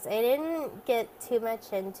knows? I didn't get too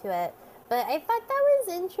much into it. But I thought that was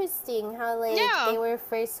interesting how, like, they were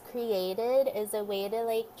first created as a way to,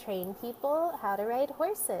 like, train people how to ride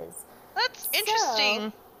horses. That's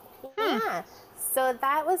interesting. Yeah. So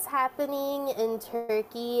that was happening in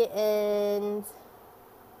Turkey, and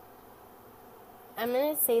I'm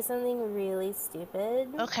going to say something really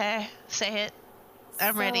stupid. Okay, say it.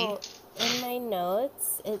 I'm ready. In my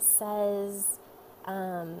notes, it says,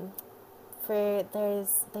 they're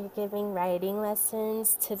giving riding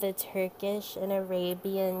lessons to the Turkish and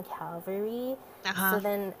Arabian cavalry. So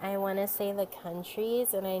then I want to say the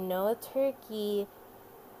countries, and I know Turkey.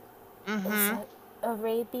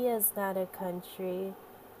 Arabia is not a country.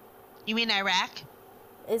 You mean Iraq?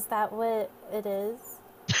 Is that what it is?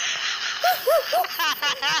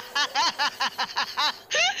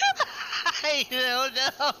 I don't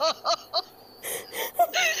know.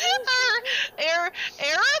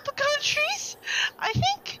 Arab countries? I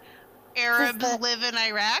think Arabs live in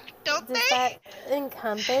Iraq, don't they? Does that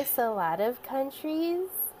encompass a lot of countries?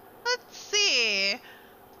 Let's see.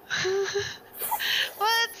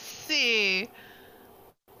 Let's see.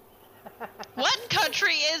 What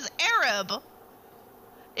country is Arab?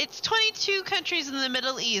 It's 22 countries in the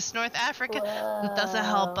Middle East. North Africa doesn't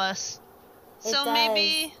help us. So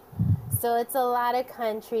maybe... So it's a lot of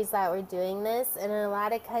countries that were doing this, and a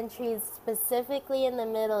lot of countries specifically in the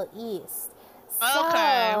Middle East.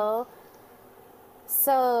 Okay.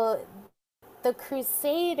 So the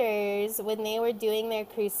Crusaders, when they were doing their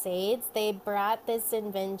crusades, they brought this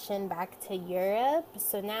invention back to Europe.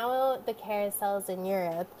 So now the carousel's in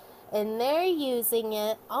Europe, and they're using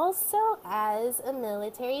it also as a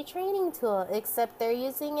military training tool, except they're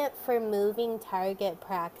using it for moving target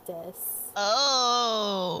practice.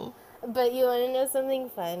 Oh. But you want to know something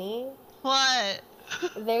funny? What?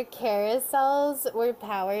 Their carousels were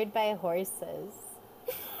powered by horses.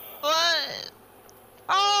 What?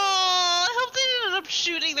 Oh, I hope they ended up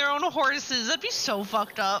shooting their own horses. That'd be so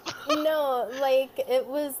fucked up. No, like, it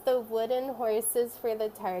was the wooden horses for the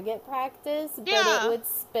target practice, but it would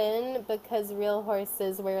spin because real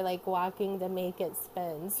horses were, like, walking to make it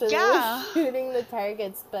spin. So they were shooting the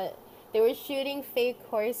targets, but they were shooting fake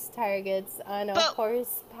horse targets on a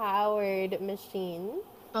horse-powered machine.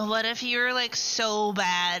 But what if you're, like, so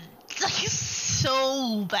bad, like,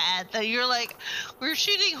 so bad, that you're like, we're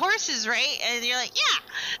shooting horses, right? And you're like, yeah.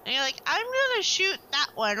 And you're like, I'm gonna shoot that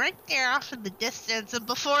one right there off in the distance, and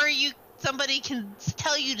before somebody can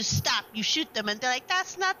tell you to stop, you shoot them, and they're like,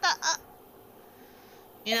 that's not the,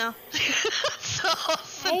 you know? So,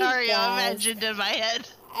 scenario imagined in my head.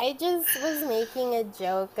 I just was making a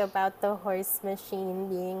joke about the horse machine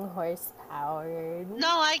being horse-powered. No,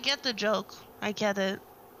 I get the joke. I get it.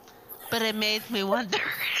 But it made me wonder.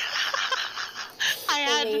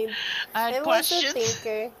 I had questions.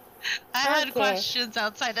 I had questions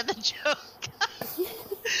outside of the joke.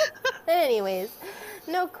 Anyways,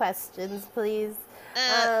 no questions, please.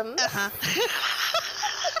 I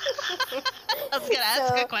was gonna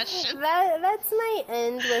ask a question. That's my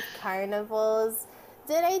end with carnivals.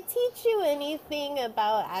 Did I teach you anything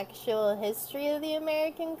about actual history of the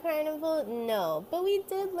American Carnival? No, but we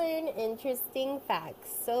did learn interesting facts,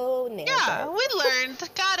 so nailed yeah, it. we learned.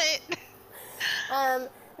 Got it. Now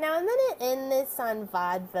I'm gonna end this on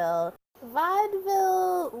vaudeville.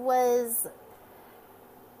 Vaudeville was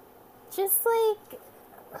just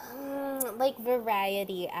like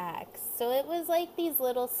variety acts. So it was like these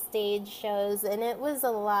little stage shows, and it was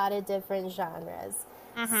a lot of different genres.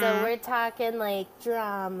 So we're talking like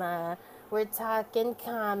drama, we're talking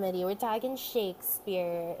comedy, we're talking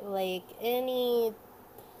Shakespeare, like any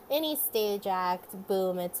stage act,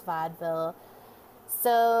 boom, it's vaudeville.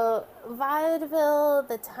 So vaudeville,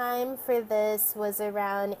 the time for this was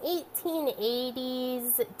around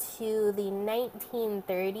 1880s to the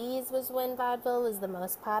 1930s was when vaudeville was the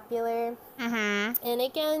most popular. And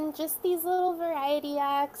again, just these little variety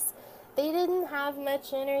acts. They didn't have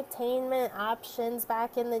much entertainment options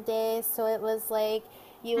back in the day, so it was like,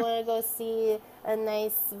 you want to go see a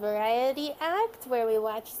nice variety act where we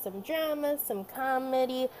watch some drama, some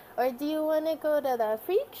comedy, or do you want to go to the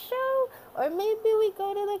freak show, or maybe we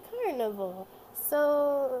go to the carnival?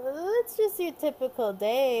 So that's just your typical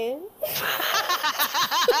day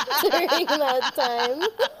during that time.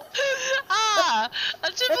 A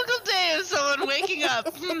typical day of someone waking up,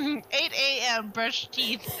 8 a.m., brush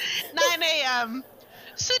teeth, 9 a.m.,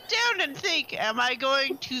 sit down and think, am I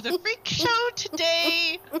going to the freak show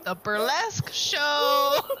today? The burlesque show?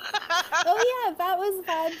 Oh yeah, that was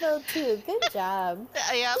vaudeville too. Good job.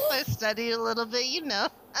 Yeah, I studied a little bit, you know.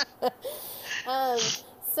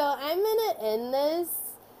 So I'm gonna end this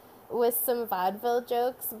with some vaudeville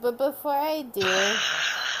jokes, but before I do...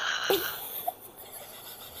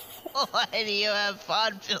 Why do you have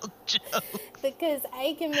vaudeville jokes? Because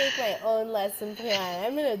I can make my own lesson plan.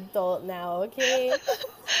 I'm an adult now, okay?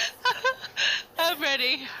 I'm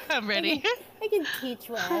ready. I can teach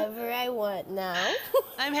whatever I want now.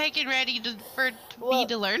 I'm hanging ready for me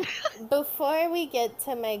to learn. Before we get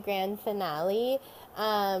to my grand finale,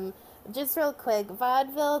 just real quick,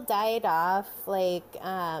 vaudeville died off, like,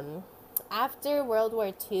 after World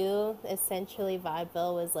War II, essentially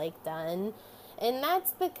vaudeville was, like, done. And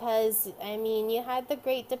that's because, I mean, you had the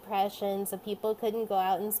Great Depression, so people couldn't go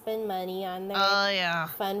out and spend money on their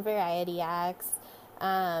fun variety acts.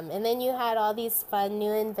 And then you had all these fun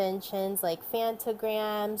new inventions like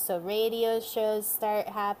phantograms, so radio shows start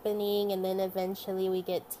happening, and then eventually we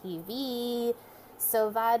get TV. So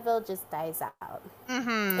vaudeville just dies out.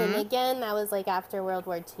 And again, that was like after World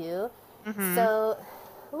War II. So,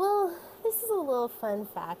 well, this is a little fun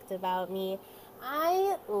fact about me.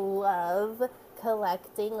 I love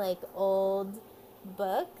collecting like old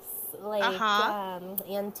books, like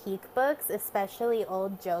antique books, especially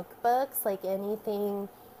old joke books, like anything,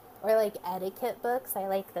 or like etiquette books. I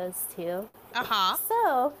like those too.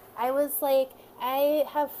 So I was like, I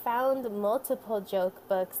have found multiple joke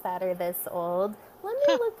books that are this old. Let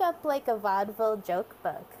me look up like a vaudeville joke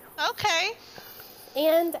book. Okay.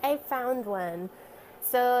 And I found one.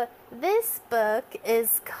 So this book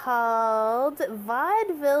is called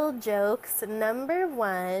Vaudeville Jokes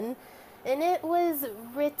 #1, and it was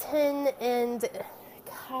written and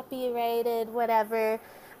copyrighted, whatever,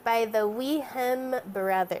 by the Weehem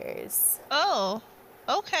brothers. Oh,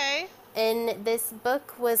 okay. And this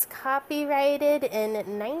book was copyrighted in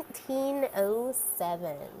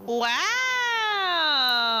 1907. Wow.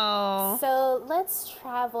 So let's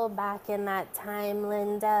travel back in that time,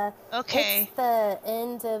 Linda. Okay. It's the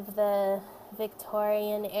end of the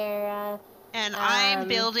Victorian era. And I'm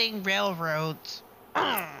building railroads.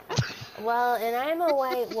 Well, and I'm a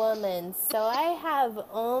white woman, so I have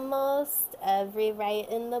almost every right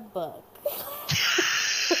in the book.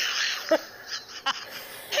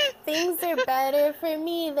 Things are better for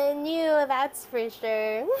me than you, that's for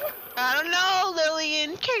sure. I don't know,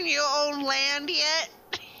 Lillian. Can you own land yet?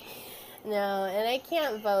 No, and I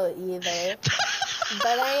can't vote either.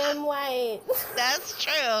 But I am white. That's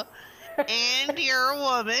true. And you're a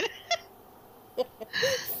woman.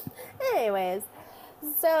 Anyways,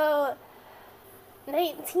 so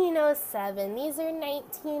 1907. These are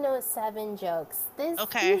 1907 jokes. These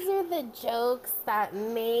are the jokes that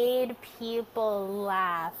made people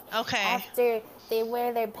laugh. Okay. After they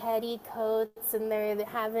wear their petticoats and they're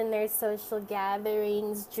having their social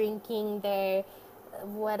gatherings, drinking their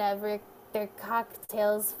whatever, their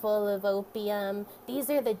cocktails full of opium. These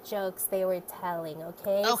are the jokes they were telling,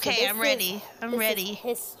 okay? Okay, so I'm ready. I'm ready. This is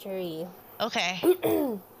history. Okay.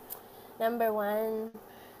 #1.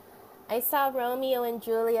 I saw Romeo and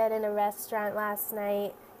Juliet in a restaurant last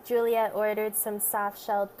night. Juliet ordered some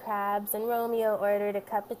soft-shelled crabs, and Romeo ordered a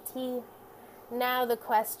cup of tea. Now the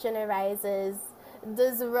question arises,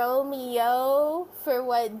 does Romeo for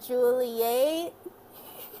what Juliet?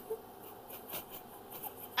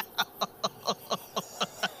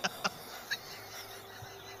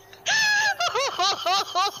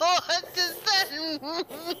 What does that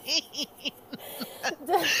mean?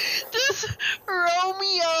 Does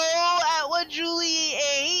Romeo at what Julie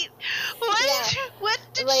ate? What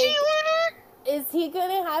did she order? Is he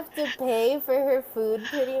gonna have to pay for her food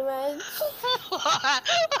pretty much?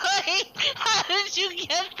 Wait, how did you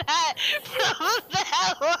get that from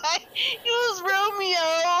that line? It was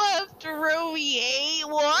Romeo after Romeo.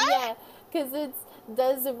 What? Yeah, because it's,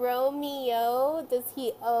 does Romeo, does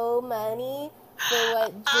he owe money for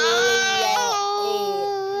what Juliet ate?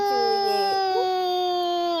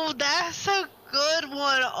 Oh, that's a good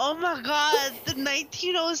one. Oh my god, the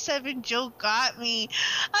 1907 joke got me.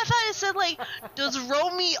 I thought it said, like, does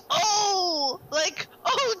Romeo owe? Like,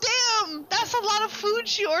 oh damn, that's a lot of food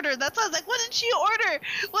she ordered. That's why I was like, what did she order?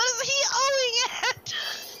 What is he owing it?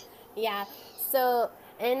 Yeah, so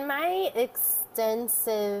in my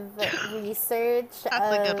extensive research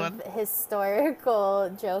of historical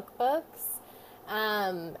joke books,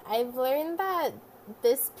 I've learned that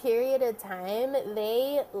this period of time,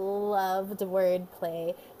 they loved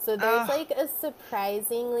wordplay. So there's like a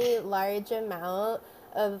surprisingly large amount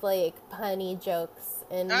of like punny jokes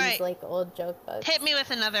in these like old joke books. Hit me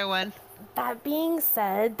with another one. That being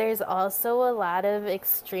said, there's also a lot of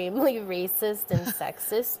extremely racist and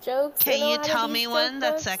sexist jokes. Can you tell me one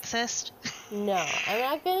that's sexist? No, I'm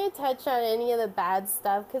not going to touch on any of the bad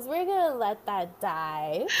stuff because we're going to let that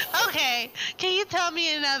die. Okay, can you tell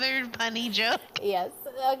me another funny joke? Yes,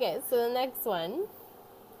 okay, so the next one.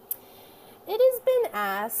 It has been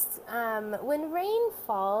asked, when rain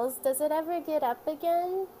falls, does it ever get up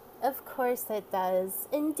again? Of course it does,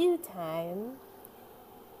 in due time.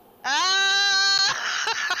 That's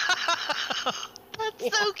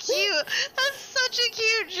so cute. That's such a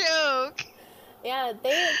cute joke. Yeah,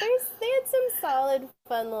 they had some solid,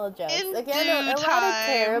 fun little jokes. Again, a lot of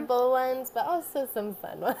terrible ones, but also some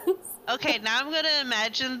fun ones. Okay, now I'm gonna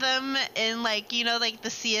imagine them in like, you know, like the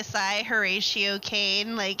CSI Horatio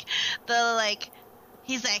Kane, like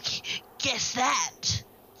he's like, guess that.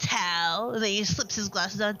 Towel. And then he slips his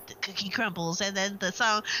glasses on, the cookie crumbles, and then the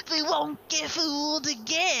song "They Won't Get Fooled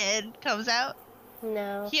Again" comes out.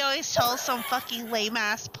 No. He always tells some fucking lame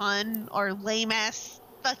ass pun or lame ass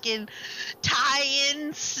fucking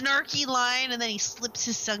tie-in snarky line, and then he slips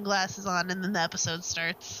his sunglasses on, and then the episode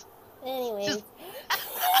starts. Anyways.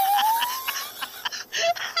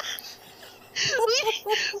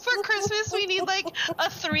 For Christmas, we need like a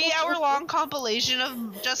 3-hour-long compilation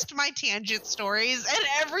of just my tangent stories, and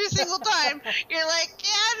every single time you're like,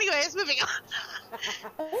 yeah, anyways, moving on.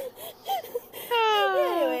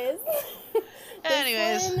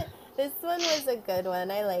 Anyways. This one was a good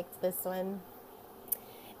one. I liked this one.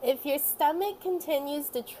 If your stomach continues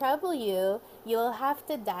to trouble you, you'll have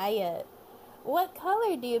to dye it. What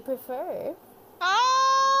color do you prefer?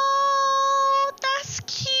 Oh, that's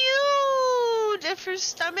cute. If your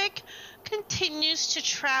stomach continues to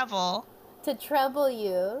travel. To trouble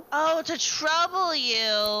you. Oh, to trouble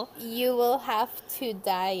you. You will have to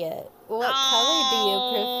dye it. What color do you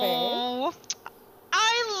prefer?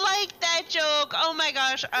 I like that joke. Oh my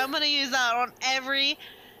gosh, I'm gonna use that on every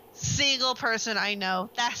single person I know.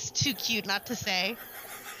 That's too cute not to say.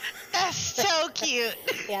 That's so cute.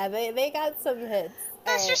 Yeah, they got some hits.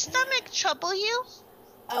 Does your stomach trouble you?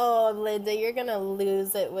 Oh, Linda, you're gonna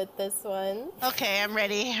lose it with this one. Okay, I'm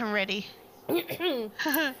ready.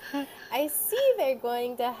 I see they're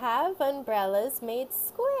going to have umbrellas made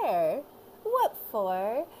square. What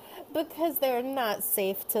for? Because they're not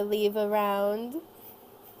safe to leave around.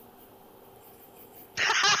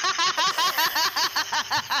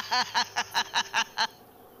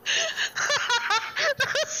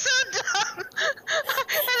 That was so dumb.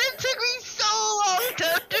 And it took me so long to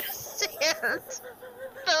understand.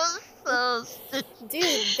 That was so stupid.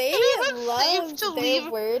 Dude, they love their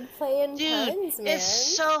wordplay and puns, man.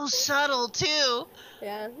 It's so subtle, too.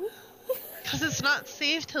 Yeah. Because it's not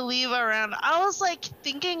safe to leave around. I was, like,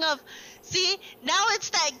 thinking of... See, now it's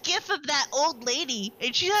that gif of that old lady.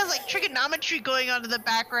 And she has, like, trigonometry going on in the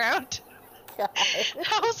background. God.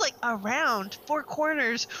 I was like, around, four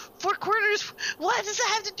corners. What does that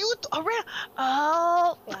have to do with around?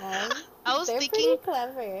 Oh. Yeah. They're pretty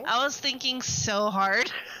clever. I was thinking so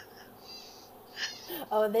hard.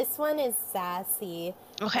 Oh, this one is sassy.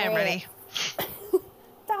 Okay, I'm ready.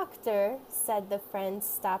 Doctor, said the friend,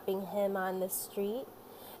 stopping him on the street.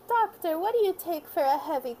 Doctor, what do you take for a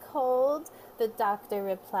heavy cold? The doctor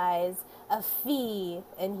replies, a fee,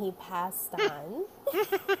 and he passed on.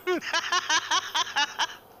 That's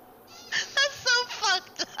so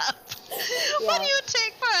fucked up. Yeah. What do you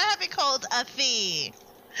take for a heavy cold? A fee.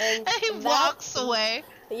 And he walks away.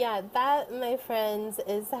 Yeah, that, my friends,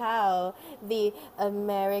 is how the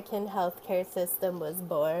American healthcare system was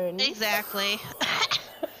born. Exactly.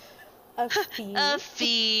 A fee. A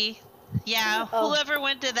fee. Yeah, whoever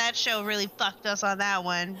went to that show really fucked us on that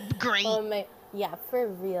one. Great. Oh my, yeah, for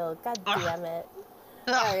real. God damn it.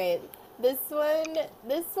 All right, this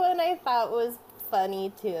one I thought was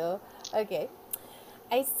funny too. Okay,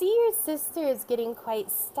 I see your sister is getting quite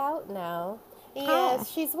stout now. Yes,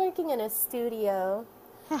 she's working in a studio.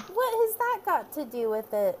 What has that got to do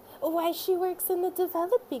with it? Why, she works in the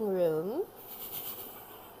developing room.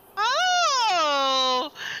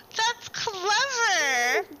 Oh, that's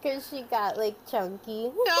clever. Because she got, like,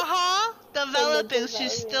 chunky. Developing.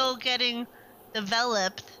 She's still getting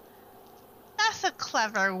developed. That's a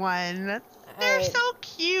clever one. They're so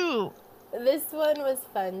cute. This one was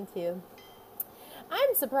fun, too.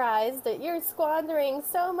 I'm surprised that you're squandering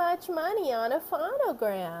so much money on a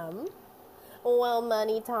phonogram. Well,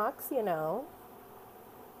 money talks, you know.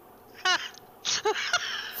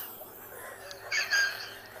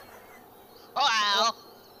 Wow.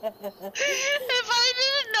 If I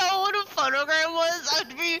didn't know what a phonogram was,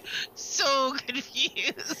 I'd be so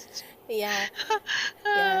confused. Yeah.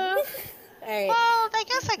 Yeah. All right. Well, I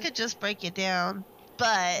guess I could just break it down.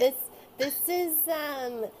 But this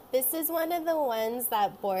is one of the ones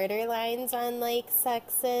that borderlines on, like,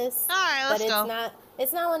 sexist. All right, let's go. But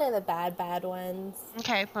it's not one of the bad ones.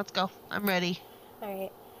 Okay, let's go. I'm ready. All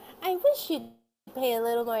right. I wish you'd pay a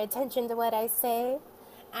little more attention to what I say.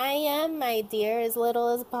 I am, my dear, as little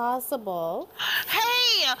as possible.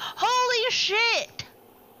 Hey! Holy shit!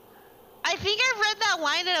 I think I read that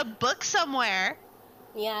line in a book somewhere.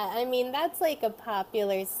 Yeah, I mean, that's like a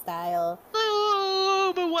popular style.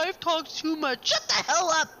 Oh, my wife talks too much. Shut the hell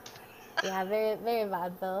up! Yeah, very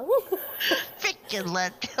vaudeville. Freaking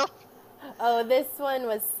Leadville. Oh, this one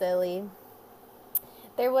was silly.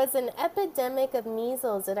 There was an epidemic of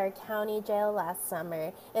measles at our county jail last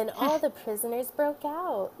summer, and all the prisoners broke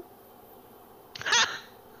out.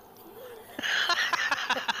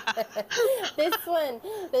 This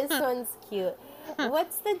one's cute.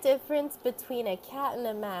 What's the difference between a cat and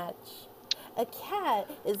a match? A cat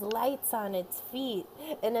is lights on its feet,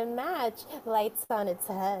 and a match lights on its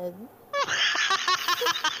head.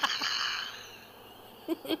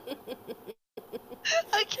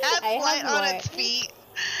 A cat's light on its feet,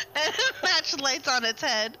 and a match lights on its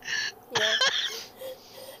head. Yeah.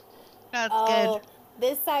 That's good.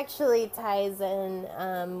 This actually ties in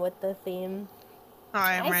with the theme. All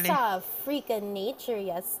right, I'm ready. I saw a freak of nature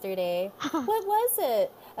yesterday. What was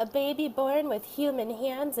it? A baby born with human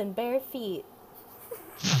hands and bare feet.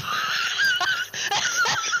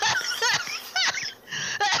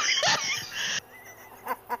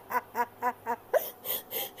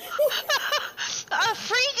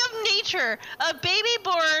 picture a baby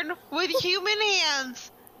born with human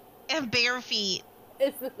hands and bare feet.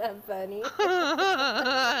 Isn't that funny?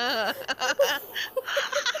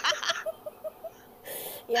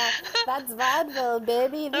 Yeah, that's vaudeville,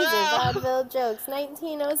 baby. These are vaudeville jokes.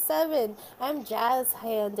 1907. I'm jazz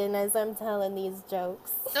handing as I'm telling these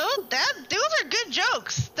jokes. Those are good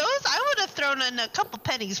jokes. Those, I would have thrown in a couple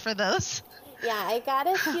pennies for those. Yeah, I got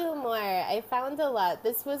a few more. I found a lot.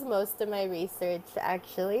 This was most of my research,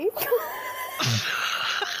 actually. Is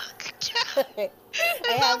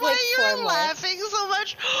that why you were laughing so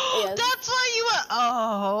much? Yes. That's why you were,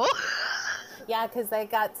 oh. Yeah, because I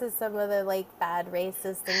got to some of the, like, bad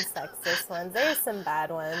racist and sexist ones. There's some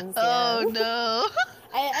bad ones. Oh, yeah. No.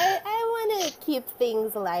 I want to keep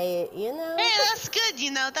things light, you know? Hey, that's good,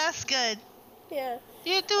 you know, that's good. Yeah.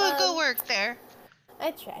 You do a good work there.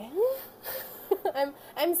 I try.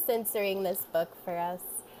 I'm censoring this book for us.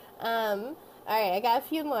 All right, I got a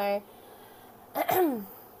few more.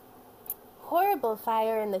 Horrible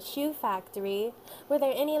fire in the shoe factory. Were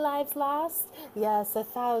there any lives lost? Yes,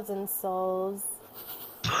 1,000 souls.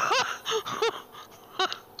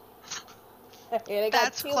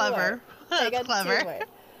 That's clever. That's clever.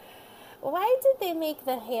 Why did they make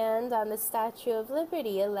the hand on the Statue of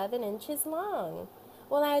Liberty 11 inches long?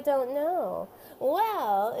 Well, I don't know.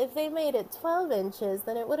 Well, if they made it 12 inches,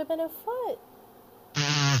 then it would have been a foot.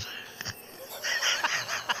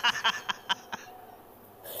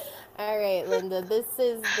 All right, Linda, this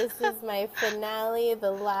is my finale, the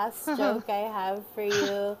last joke I have for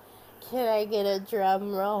you. Can I get a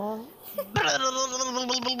drum roll?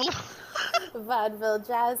 Vaudeville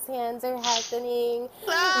jazz hands are happening.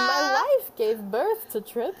 My wife gave birth to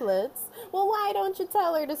triplets. Well, why don't you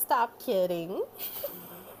tell her to stop kidding?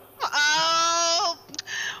 Oh,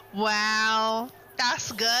 wow.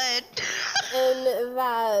 That's good. And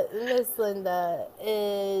that, Miss Linda,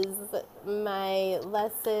 is my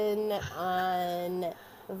lesson on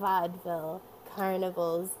vaudeville,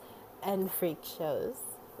 carnivals, and freak shows.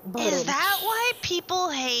 Is that why people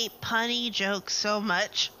hate punny jokes so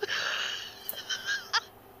much?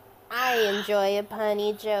 I enjoy a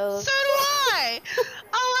punny joke. So do I.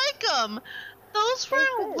 I like them. Those were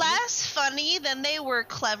less funny than they were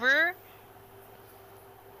clever.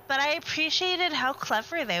 But I appreciated how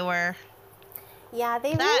clever they were. Yeah,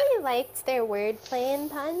 they really liked their wordplay and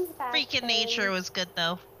puns back Freaking then. Nature was good,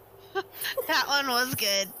 though. That one was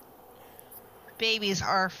good. Babies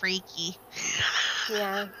are freaky.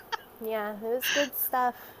 Yeah, it was good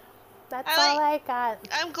stuff. That's all I got.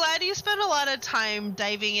 I'm glad you spent a lot of time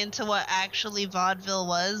diving into what actually vaudeville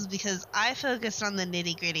was, because I focused on the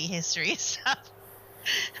nitty-gritty history stuff.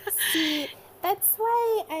 See, that's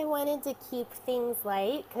why I wanted to keep things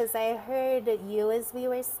light, because I heard you as we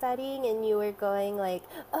were studying, and you were going like,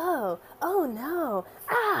 oh no,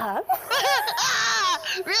 ah! Ah!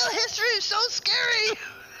 Real history is so scary!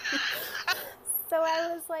 So I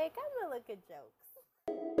was like, I'm gonna look at jokes.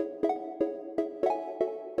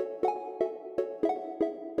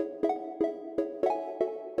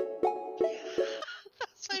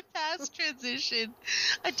 That's my past transition.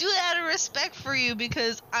 I do it out of respect for you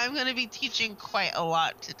because I'm going to be teaching quite a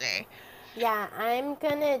lot today. Yeah, I'm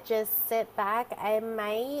gonna just sit back. I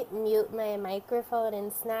might mute my microphone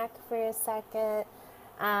and snack for a second.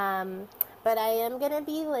 But I am gonna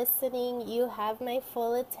be listening. You have my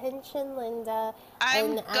full attention, Linda.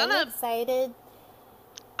 I'm excited.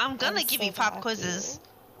 I'm gonna give you pop quizzes.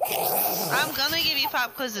 I'm gonna give you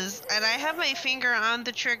pop quizzes, and I have my finger on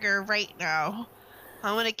the trigger right now.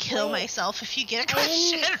 I'm gonna kill myself if you get a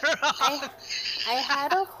question wrong. I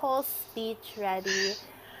had a whole speech ready,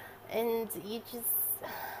 and you just...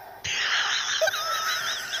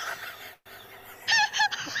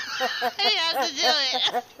 I have to do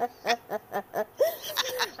it.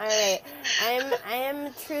 All right. I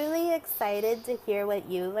am truly excited to hear what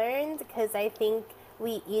you learned, because I think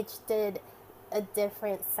we each did a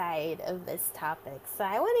different side of this topic. So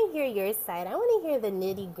I want to hear your side. I want to hear the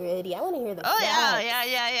nitty gritty. I want to hear the facts. Yeah.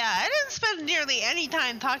 I didn't spend nearly any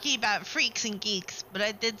time talking about freaks and geeks, but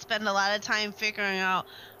I did spend a lot of time figuring out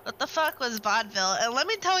what the fuck was vaudeville. And let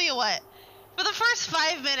me tell you what. For the first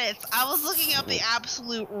 5 minutes, I was looking up the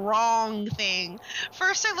absolute wrong thing.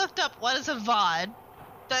 First, I looked up what is a VOD.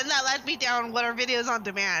 Then that led me down what are videos on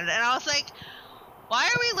demand. And I was like, why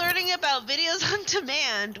are we learning about videos on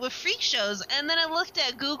demand with freak shows? And then I looked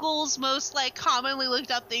at Google's most commonly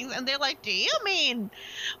looked up things, and they're like, do you mean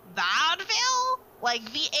vaudeville? Like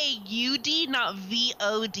VAUD, not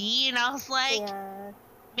VOD? And I was like,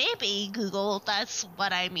 maybe Google, that's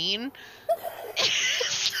what I mean.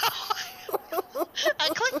 So I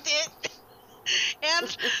clicked it,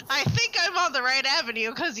 and I think I'm on the right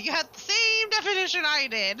avenue, because you had the same definition I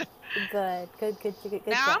did. Good. Now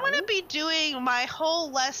job. I'm gonna be doing my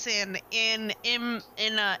whole lesson in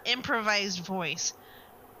a improvised voice.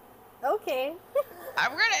 Okay.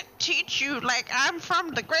 I'm gonna teach you like I'm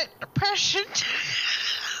from the Great Depression.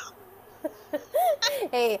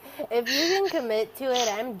 Hey, if you can commit to it,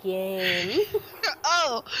 I'm game.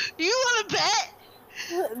 Oh, you wanna bet?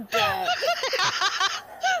 Bet.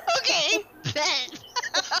 Okay, bet.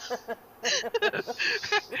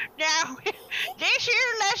 Now, this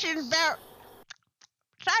here lesson's about...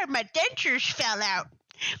 Sorry, my dentures fell out.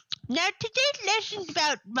 Now, today's lesson's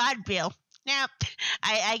about vaudeville. Now,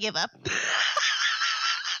 I give up.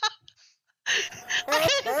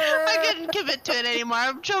 I couldn't commit to it anymore.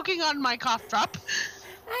 I'm choking on my cough drop.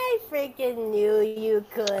 I freaking knew you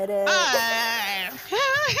couldn't.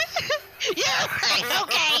 You're right,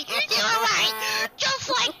 okay? You're right. Just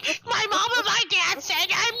like my mom and my dad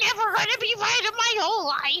said, I'm never going to be right in my whole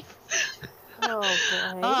life. Oh,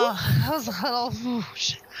 boy. Oh, that was a little...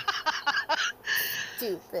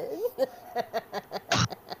 Stupid.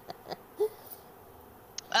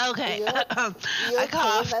 Okay. You I okay?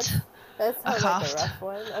 coughed. That sounds like a coughed. rough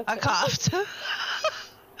one. Okay. I coughed.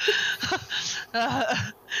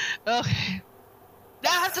 Okay. Now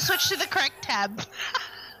I have to switch to the correct tab.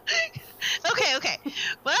 Okay.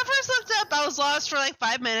 When I first looked up, I was lost for like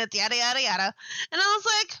 5 minutes, yada, yada, yada. And I was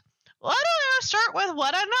like, why don't I start with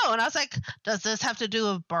what I know? And I was like, does this have to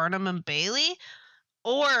do with Barnum and Bailey?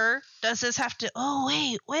 Or does this have to...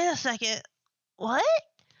 Oh, wait a second. What?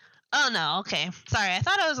 Oh, no, okay. Sorry, I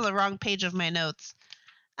thought I was on the wrong page of my notes.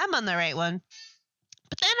 I'm on the right one.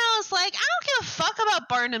 But then I was like, I don't give a fuck about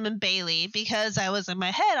Barnum and Bailey, because I was in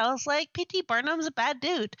my head. I was like, P.T. Barnum's a bad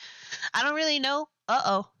dude. I don't really know.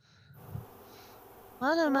 Uh-oh.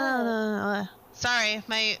 What am I... Sorry,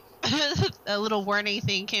 my... a little warning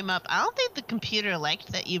thing came up. I don't think the computer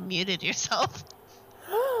liked that you muted yourself.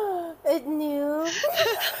 It knew.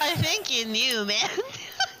 I think you knew, man.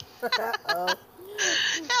 Uh-oh.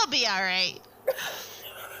 That'll be alright.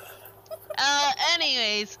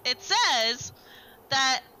 Anyways, it says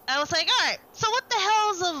that I was like, alright, so what the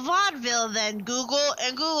hell is a vaudeville then, Google?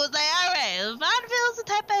 And Google was like, alright, vaudeville is a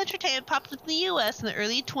type of entertainment popped up in the U.S. in the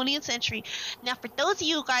early 20th century. Now, for those of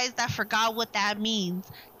you guys that forgot what that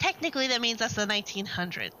means, technically that means that's the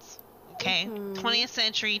 1900s. Okay? 20th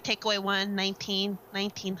century, take away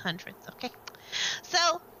 1900s. Okay?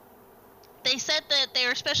 So, they said that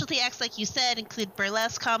their specialty acts, like you said, include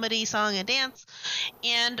burlesque, comedy, song, and dance.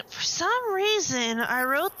 And for some reason, I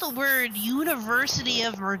wrote the word University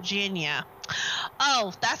of Virginia.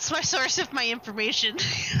 Oh, that's my source of my information.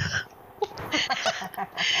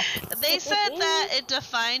 They said that it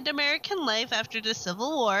defined American life after the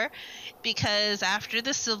Civil War, because after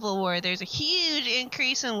the Civil War, there's a huge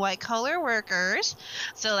increase in white-collar workers.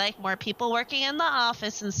 So, like, more people working in the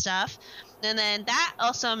office and stuff. And then that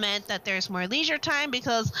also meant that there's more leisure time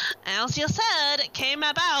because, as you said, it came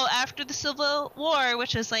about after the Civil War,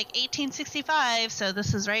 which was like 1865. So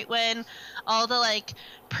this is right when all the like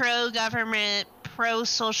pro-government,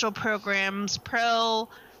 pro-social programs,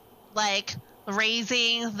 like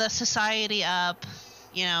raising the society up,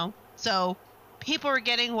 you know. So people were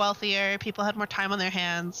getting wealthier. People had more time on their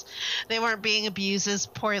hands. They weren't being abused as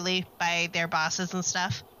poorly by their bosses and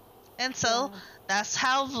stuff. And so that's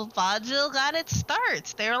how vaudeville got its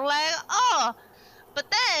starts. They were like, oh. But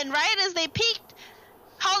then, right as they peaked,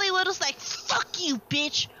 Hollywood was like, fuck you,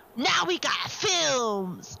 bitch. Now we got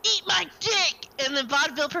films. Eat my dick. And the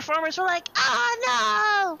vaudeville performers were like,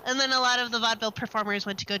 oh, no. And then a lot of the vaudeville performers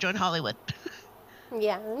went to go join Hollywood.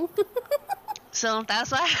 Yeah. So that's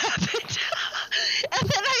what happened. And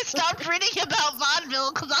then I stopped reading about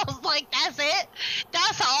vaudeville because I was like, that's it?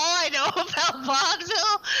 That's all I know about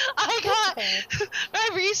vaudeville? I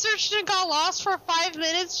researched and got lost for 5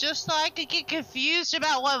 minutes just so I could get confused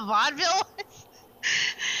about what vaudeville was.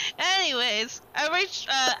 Anyways,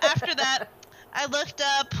 after that, I looked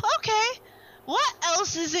up, okay, what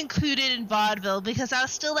else is included in vaudeville? Because I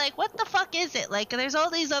was still like, what the fuck is it? Like, there's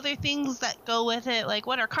all these other things that go with it. Like,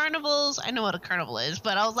 what are carnivals? I know what a carnival is,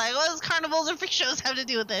 but I was like, what does carnivals and Freakshows have to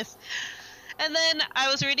do with this? And then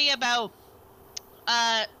I was reading about,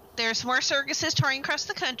 there's more circuses touring across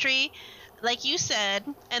the country, like you said,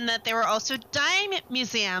 and that there were also dime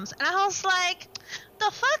museums. And I was like,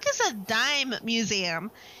 the fuck is a dime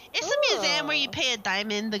museum? It's a museum where you pay a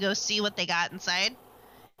dime in to go see what they got inside.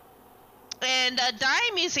 And a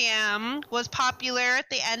dime museum was popular at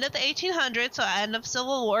the end of the 1800s, so end of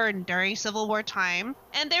Civil War and during Civil War time.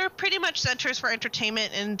 And they were pretty much centers for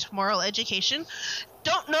entertainment and moral education.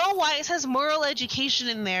 Don't know why it says moral education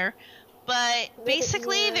in there, But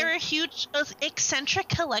basically, Yeah. there are huge, eccentric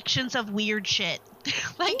collections of weird shit.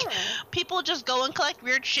 Like, people just go and collect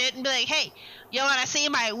weird shit and be like, hey, you want to see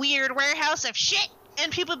my weird warehouse of shit?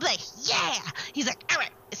 And people be like, yeah. He's like, all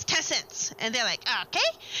right, it's 10 cents. And they're like, okay.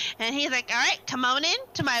 And he's like, all right, come on in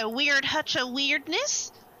to my weird hutch of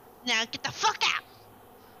weirdness. Now get the fuck out.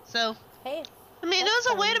 So, Hey, I mean, it was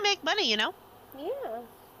a way to make money, you know? Yeah.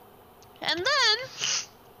 And then,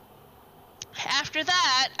 after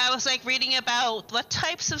that, I was, like, reading about what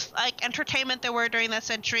types of, like, entertainment there were during that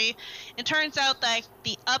century. It turns out that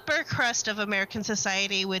the upper crust of American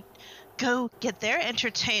society would go get their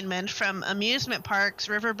entertainment from amusement parks,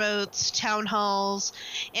 riverboats, town halls,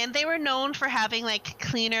 and they were known for having, like,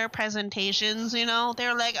 cleaner presentations, you know? They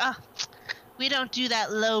were like, oh, we don't do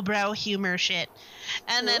that lowbrow humor shit.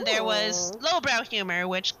 And then there was lowbrow humor,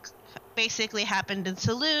 which basically happened in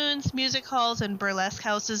saloons, music halls, and burlesque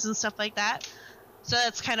houses and stuff like that. So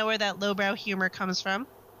that's kind of where that lowbrow humor comes from.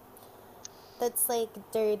 That's like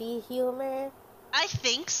dirty humor? I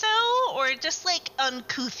think so, or just like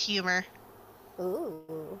uncouth humor.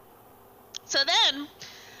 Ooh. So then,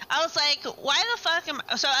 I was like, why the fuck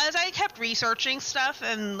so as I kept researching stuff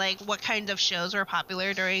and like what kind of shows were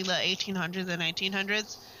popular during the 1800s and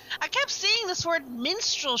 1900s, I kept seeing this word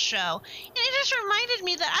minstrel show, and it just reminded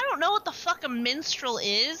me that I don't know what the fuck a minstrel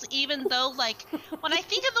is, even though, like, when I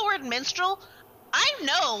think of the word minstrel, I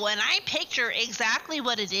know and I picture exactly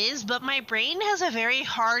what it is, but my brain has a very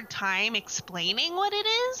hard time explaining what it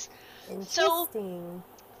is. Interesting. So,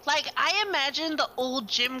 like, I imagine the old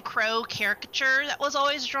Jim Crow caricature that was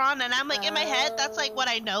always drawn, and I'm like, in my head, that's like what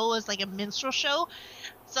I know is like a minstrel show.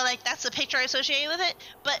 So, like, that's the picture I associate with it.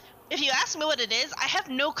 But if you ask me what it is, I have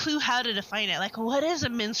no clue how to define it. Like, what is a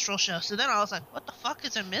minstrel show? So then I was like, what the fuck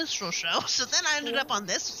is a minstrel show? So then I ended up on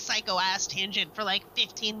this psycho-ass tangent for like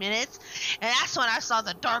 15 minutes. And that's when I saw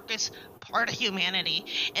the darkest part of humanity.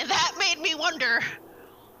 And that made me wonder,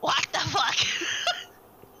 what the fuck?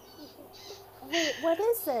 Wait, what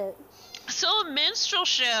is it? So a minstrel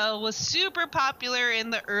show was super popular in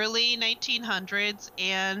the early 1900s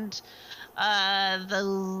and the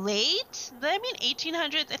late,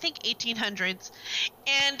 1800s, I think 1800s.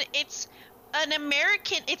 And it's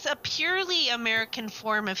it's a purely American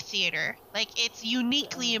form of theater. Like, it's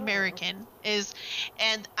uniquely American.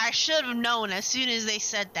 And I should have known as soon as they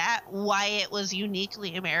said that why it was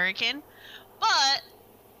uniquely American. But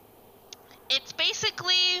it's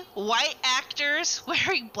basically white actors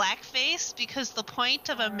wearing blackface, because the point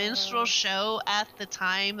of a minstrel show at the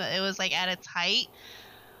time, it was like at its height,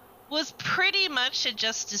 was pretty much to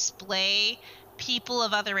just display people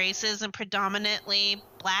of other races and predominantly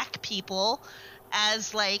black people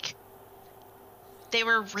as like they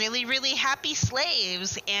were really, really happy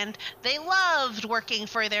slaves and they loved working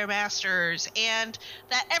for their masters and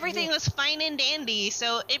that everything was fine and dandy.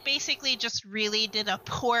 So it basically just really did a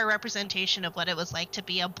poor representation of what it was like to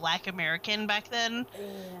be a black American back then.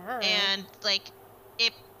 Yeah. And like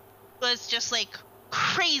it was just like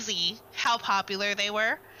crazy how popular they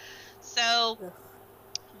were. So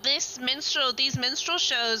these minstrel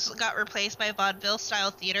shows got replaced by vaudeville style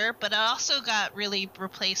theater, but it also got really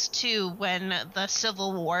replaced too when the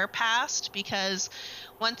Civil War passed, because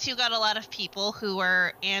once you got a lot of people who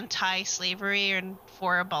were anti-slavery and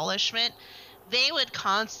for abolishment, they would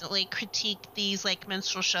constantly critique these like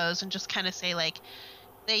minstrel shows and just kind of say like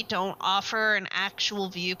they don't offer an actual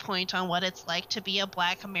viewpoint on what it's like to be a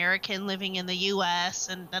black American living in the U.S.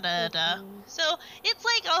 and da-da-da. So it's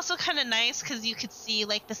like also kind of nice because you could see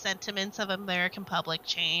like the sentiments of American public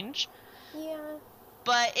change. Yeah.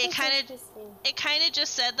 But it kind of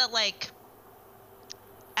just said that like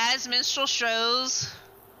as minstrel shows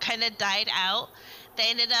kind of died out,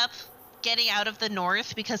 they ended up getting out of the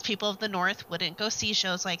North because people of the North wouldn't go see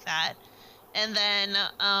shows like that. And then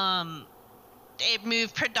it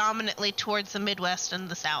moved predominantly towards the Midwest and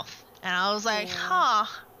the South. And I was like,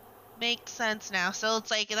 makes sense now. So it's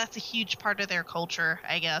like that's a huge part of their culture,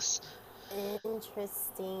 I guess.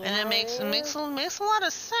 Interesting. And it makes a lot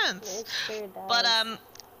of sense. It sure does. But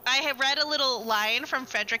I have read a little line from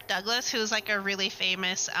Frederick Douglass, who's like a really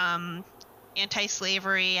famous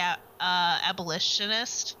anti-slavery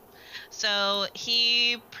abolitionist. So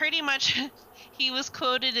he pretty much he was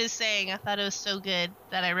quoted as saying, I thought it was so good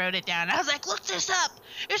that I wrote it down. I was like, look this up.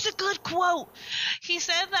 It's a good quote. He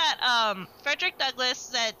said that Frederick Douglass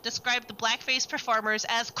that described the blackface performers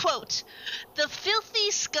as, quote, the filthy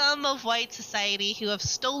scum of white society who have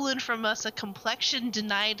stolen from us a complexion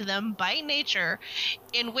denied them by nature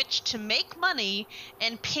in which to make money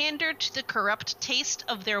and pander to the corrupt taste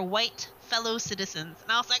of their white fellow citizens.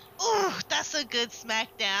 And I was like, ooh, that's a good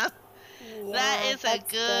smackdown. That Yeah, is a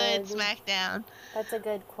that's good good. smackdown. That's a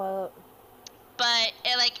good quote. But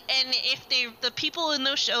and if the people in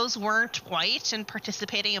those shows weren't white and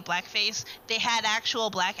participating in blackface, they had actual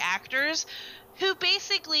black actors who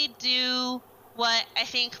basically do what I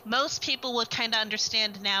think most people would kind of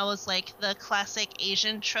understand now as like the classic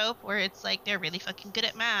Asian trope, where it's like they're really fucking good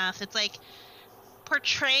at math. It's like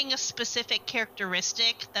portraying a specific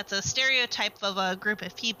characteristic that's a stereotype of a group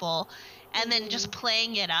of people, and then just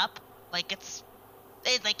playing it up like it's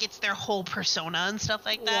their whole persona and stuff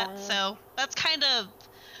like that. Yeah. So that's kind of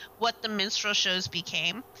what the minstrel shows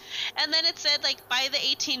became. And then it said like by the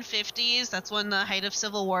 1850s, that's when the height of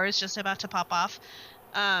civil war is just about to pop off.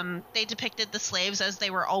 They depicted the slaves as they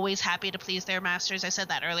were always happy to please their masters. I said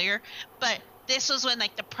that earlier, but this was when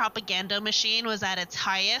like the propaganda machine was at its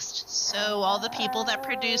highest. So all the people that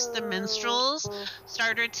produced the minstrels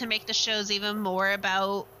started to make the shows even more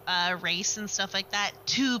about race and stuff like that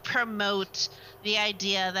to promote the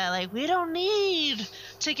idea that like we don't need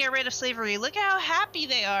to get rid of slavery. Look at how happy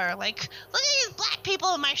they are. Like, look at these black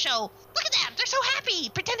people in my show. Look at them. They're so happy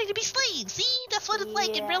pretending to be slaves. See, that's what it's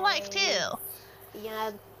like in real life too.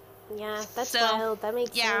 Yeah, that's wild. That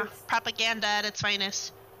makes sense. Yeah, propaganda at its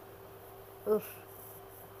finest. Oof.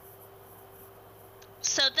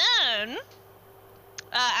 So then,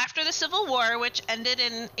 after the Civil War, which ended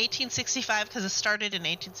in 1865 because it started in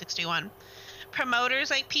 1861, promoters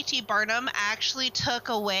like P.T. Barnum actually took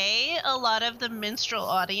away a lot of the minstrel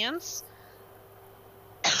audience.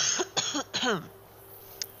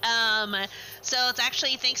 So it's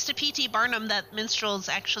actually thanks to P.T. Barnum that minstrels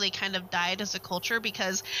actually kind of died as a culture,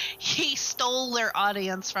 because he stole their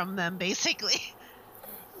audience from them, basically.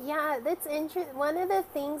 Yeah, that's interesting. One of the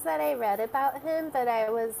things that I read about him that I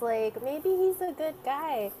was like, maybe he's a good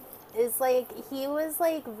guy, is like he was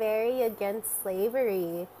like very against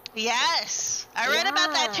slavery. Yes, I read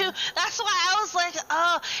about that too. That's why I was like,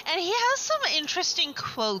 oh, and he has some interesting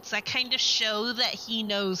quotes that kind of show that he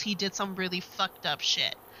knows he did some really fucked up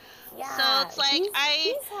shit. Yeah, so it's like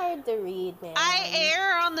he's hard to read, man. I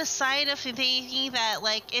err on the side of thinking that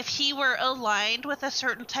like if he were aligned with a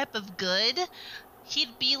certain type of good,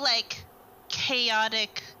 he'd be like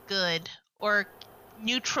chaotic good or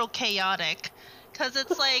neutral chaotic, because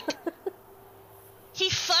it's like he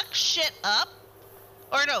fucks shit up,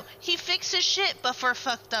 or no, he fixes shit but for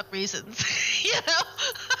fucked up reasons. You know?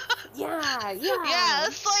 Yeah. Yeah,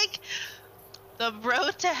 it's like the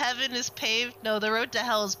road to heaven is paved. No, the road to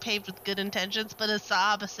hell is paved with good intentions, but it's the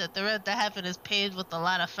opposite. The road to heaven is paved with a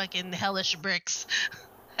lot of fucking hellish bricks,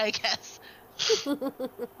 I guess. So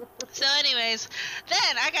anyways,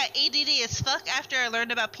 then I got ADD as fuck after I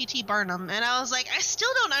learned about P.T. Barnum, and I was like, I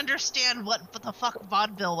still don't understand what the fuck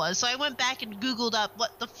vaudeville was. So I went back and Googled up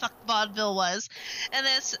what the fuck vaudeville was, and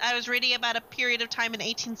I was reading about a period of time in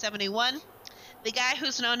 1871. The guy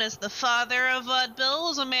who's known as the father of vaudeville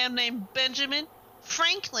was a man named Benjamin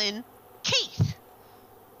Franklin Keith.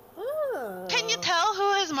 Oh. Can you tell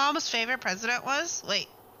who his mom's favorite president was? Wait,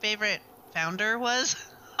 favorite founder was?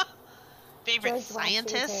 Favorite George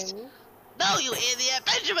scientist? Washington. No, you idiot!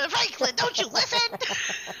 Benjamin Franklin, don't you listen?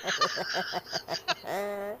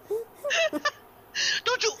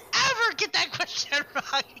 Don't you ever get that question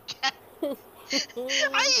wrong again.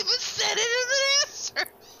 I even said it as an answer.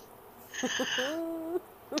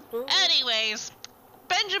 Anyways,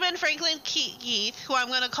 Benjamin Franklin Keith, who I'm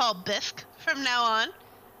going to call Biff from now on.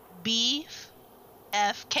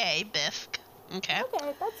 B-F-K, Biff. Okay,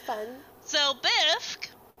 that's fun. So Biff...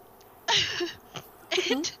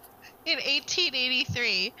 in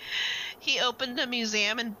 1883, he opened a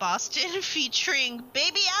museum in Boston featuring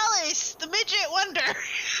Baby Alice, the midget wonder.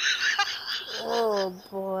 Oh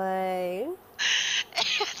boy.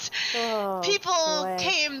 And people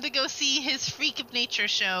came to go see his Freak of Nature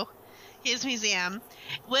show, his museum.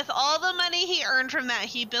 With all the money he earned from that,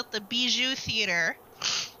 he built the Bijou Theater.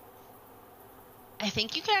 I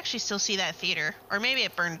think you can actually still see that theater. Or maybe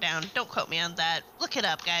it burned down. Don't quote me on that. Look it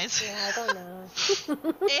up, guys. Yeah, I don't know.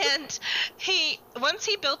 And once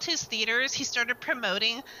he built his theaters, he started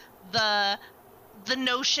promoting the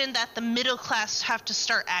notion that the middle class have to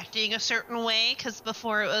start acting a certain way. Because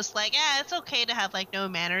before it was like, it's okay to have like no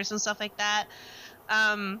manners and stuff like that.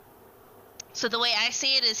 So the way I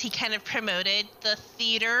see it is he kind of promoted the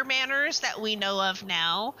theater manners that we know of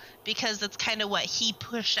now, because that's kind of what he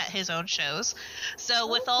pushed at his own shows.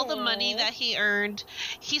 So with all the money that he earned,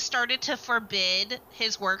 he started to forbid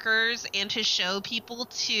his workers and his show people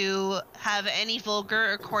to have any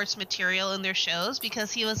vulgar or coarse material in their shows,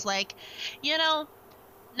 because he was like, you know,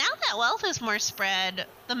 now that wealth is more spread,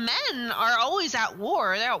 the men are always at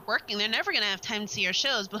war. They're out working. They're never going to have time to see your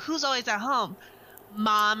shows. But who's always at home?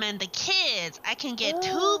 mom and the kids. I can get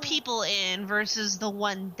 2 people in versus the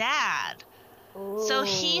one dad. So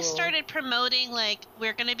he started promoting, like,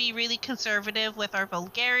 we're going to be really conservative with our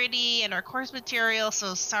vulgarity and our course material.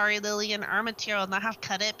 So sorry, Lillian, our material not have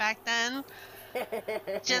cut it back then.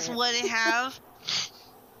 Just wouldn't have.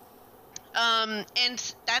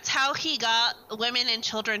 And that's how he got women and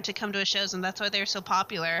children to come to his shows, and that's why they're so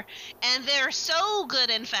popular. And they're so good,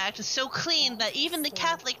 in fact, so clean that even the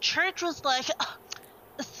Catholic Church was like,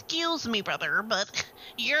 excuse me, brother, but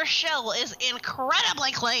your show is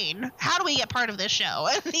incredibly clean. How do we get part of this show?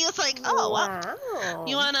 And he was like, oh, well,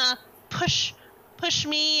 you want to push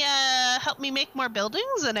me, help me make more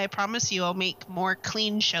buildings, and I promise you I'll make more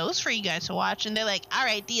clean shows for you guys to watch. And they're like, all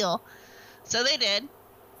right, deal. So they did.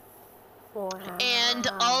 Wow. And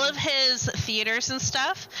all of his theaters and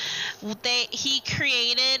stuff, he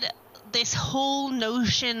created this whole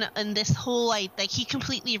notion and this whole, like he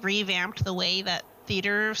completely revamped the way that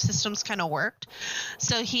theater systems kind of worked.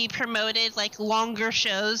 So he promoted like longer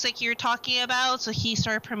shows like you're talking about. So he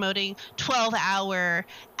started promoting 12-hour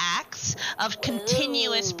acts of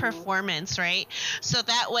continuous performance, right? So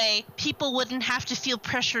that way people wouldn't have to feel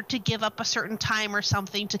pressured to give up a certain time or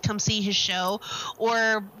something to come see his show.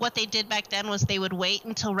 Or what they did back then was they would wait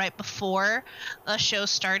until right before a show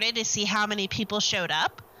started to see how many people showed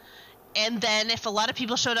up. And then if a lot of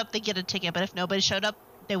people showed up, they get a ticket. But if nobody showed up,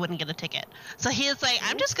 they wouldn't get a ticket. So he was like,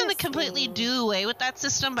 I'm just going to completely do away with that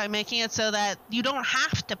system by making it so that you don't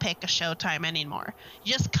have to pick a show time anymore.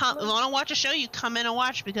 You just come, you want to watch a show, you come in and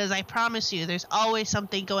watch, because I promise you there's always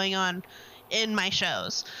something going on in my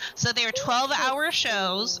shows. So they were 12-hour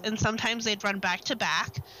shows, and sometimes they'd run back to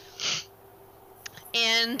back.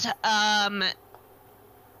 And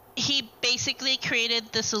he basically created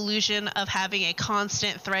this illusion of having a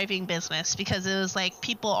constant thriving business, because it was like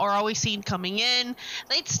people are always seen coming in.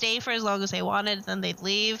 They'd stay for as long as they wanted, then they'd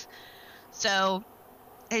leave. So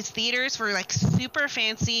his theaters were like super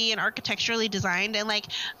fancy and architecturally designed. And like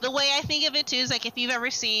the way I think of it too is like if you've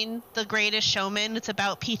ever seen The Greatest Showman, it's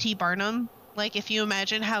about P.T. Barnum. Like if you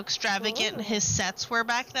imagine how extravagant his sets were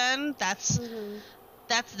back then, that's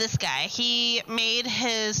this guy. He made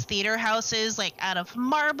his theater houses like out of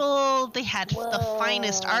marble. They had the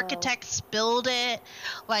finest architects build it,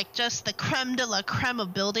 like just the creme de la creme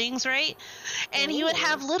of buildings, right? And he would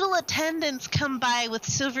have little attendants come by with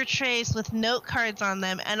silver trays with note cards on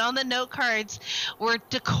them, and on the note cards were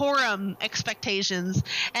decorum expectations.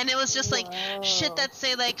 And it was just like shit that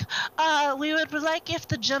say like, we would like if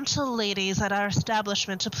the gentle ladies at our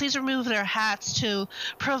establishment to please remove their hats to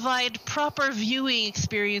provide proper viewing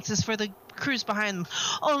experiences for the crews behind them,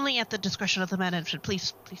 only at the discretion of the management,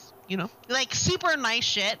 please, you know, like super nice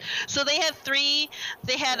shit. So they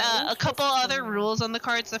had a couple other rules on the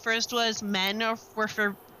cards. The first was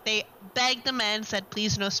they begged the men, said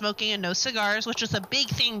please no smoking and no cigars, which was a big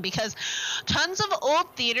thing because tons of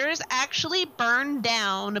old theaters actually burned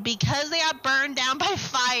down because they got burned down by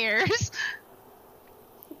fires.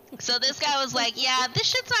 So this guy was like, yeah, this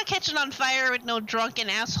shit's not catching on fire with no drunken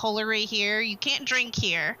assholery here. You can't drink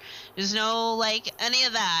here. There's no, like, any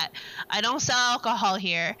of that. I don't sell alcohol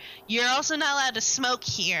here. You're also not allowed to smoke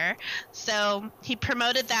here. So he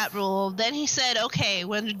promoted that rule. Then he said, okay,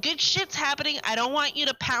 when good shit's happening, I don't want you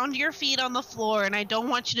to pound your feet on the floor, and I don't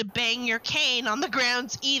want you to bang your cane on the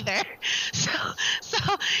grounds either. So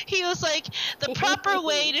he was like, the proper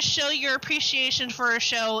way to show your appreciation for a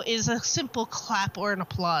show is a simple clap or an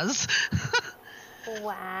applause.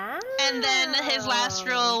 Wow. And then his last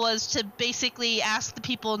rule was to basically ask the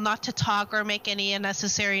people not to talk or make any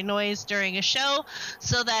unnecessary noise during a show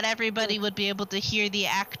so that everybody would be able to hear the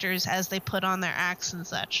actors as they put on their acts and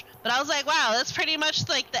such. But I was like, wow, that's pretty much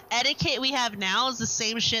like the etiquette we have now is the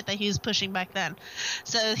same shit that he was pushing back then.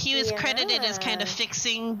 So he was credited as kind of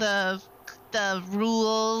fixing the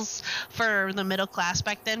rules for the middle class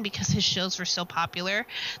back then because his shows were so popular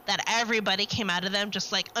that everybody came out of them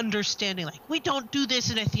just like understanding like we don't do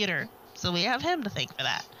this in a theater. So we have him to thank for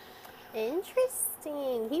that.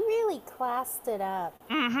 Interesting. He really classed it up.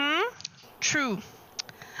 True.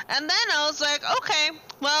 And then I was like, okay,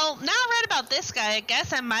 well, now I read about this guy, I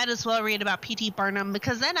guess I might as well read about P.T. Barnum,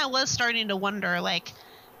 because then I was starting to wonder, like,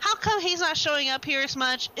 how come he's not showing up here as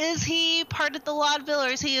much? Is he part of the Vaudeville, or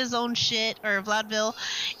is he his own shit, or Vaudeville?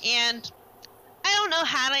 And I don't know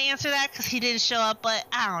how to answer that because he didn't show up, but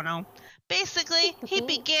I don't know. Basically, he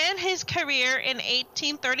began his career in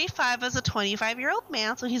 1835 as a 25-year-old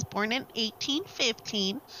man, so he's born in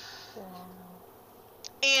 1815.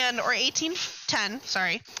 Or 1810,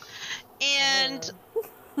 sorry. And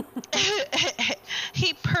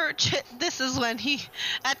he purchased. This is when he,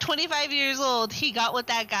 at 25 years old, he got with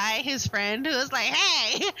that guy, his friend, who was like,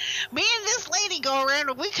 "Hey, me and this lady go around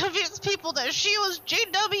and we convince people that she was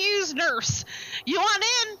JW's nurse. You want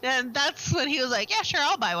in?" And that's when he was like, "Yeah, sure,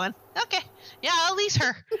 I'll buy one. Okay, yeah, I'll lease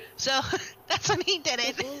her." So that's when he did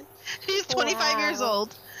it. He's 25 years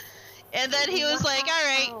old. And then he was like, "All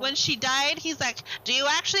right," when she died, he's like, "Do you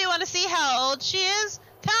actually want to see how old she is?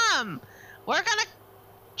 Come, we're gonna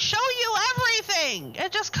show you everything.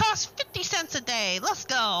 It just costs 50 cents a day. Let's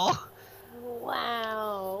go."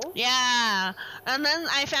 Wow. Yeah. And then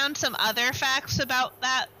I found some other facts about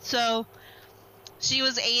that. So she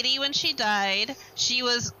was 80 when she died. She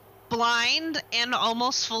was blind and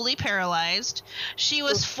almost fully paralyzed. He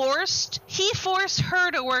forced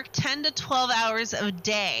her to work 10 to 12 hours a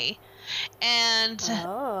day. And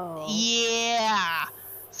yeah.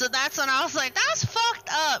 So that's when I was like, that's fucked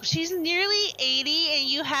up. She's nearly 80 and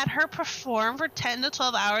you had her perform for 10 to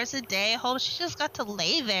 12 hours a day. Hope she just got to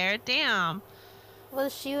lay there. Damn. Well,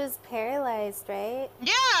 she was paralyzed, right?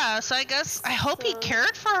 Yeah, so I hope he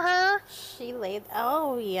cared for her. She laid...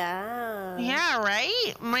 Oh, yeah. Yeah,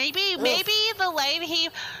 right? Maybe the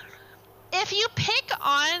life if you pick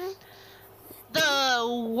on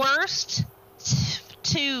the worst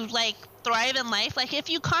to, like, thrive in life, like, if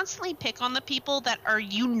you constantly pick on the people that are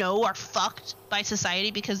fucked by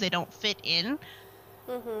society because they don't fit in,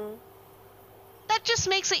 that just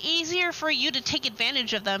makes it easier for you to take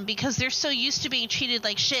advantage of them because they're so used to being treated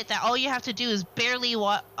like shit that all you have to do is barely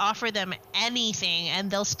offer them anything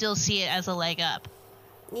and they'll still see it as a leg up.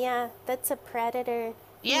 Yeah, that's a predator.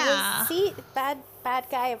 Yeah. See, bad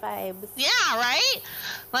guy vibes. Yeah, right?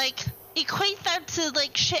 Like, equate that to,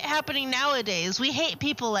 like, shit happening nowadays. We hate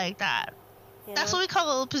people like that. Yeah. That's what we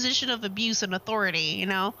call a position of abuse and authority, you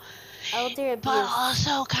know? Elder abuse. But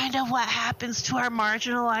also kind of what happens to our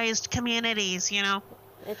marginalized communities, you know?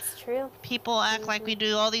 It's true. People act like we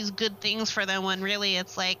do all these good things for them when really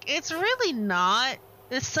it's like, it's really not.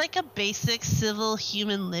 It's like a basic civil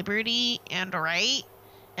human liberty and right,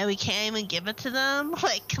 and we can't even give it to them.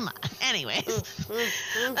 Like, come on. Anyways.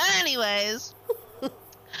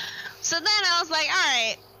 So then I was like, all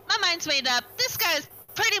right, my mind's made up. This guy's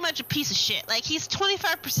pretty much a piece of shit. Like, he's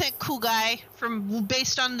 25% cool guy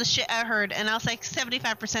based on the shit I heard, and I was like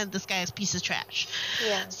 75% this guy is a piece of trash.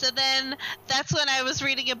 Yeah. So then that's when I was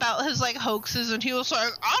reading about his, like, hoaxes, and he was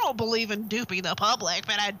like, I don't believe in duping the public,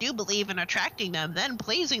 but I do believe in attracting them, then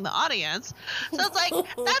pleasing the audience. So it's like,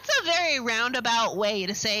 that's a very roundabout way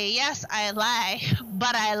to say, yes, I lie,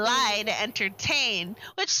 but I lie to entertain,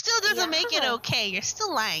 which still doesn't make it okay. You're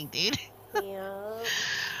still lying, dude. Yeah.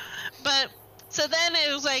 But so then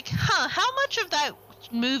it was like, how much of that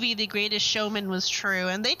movie, The Greatest Showman, was true?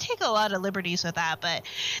 And they take a lot of liberties with that, but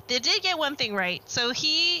they did get one thing right. So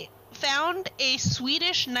he found a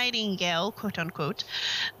Swedish nightingale, quote unquote,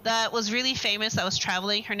 that was really famous, that was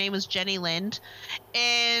traveling. Her name was Jenny Lind.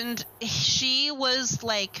 And she was,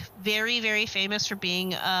 like, very, very famous for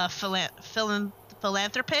being a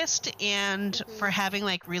philanthropist and for having,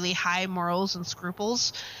 like, really high morals and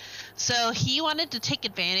scruples. So he wanted to take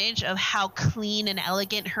advantage of how clean and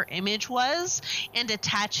elegant her image was and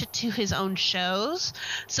attach it to his own shows.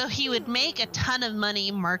 So he would make a ton of money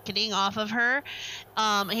marketing off of her.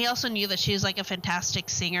 He also knew that she was, like, a fantastic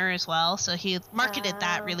singer as well. So he marketed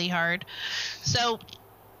that really hard. So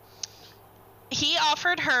he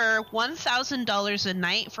offered her $1,000 a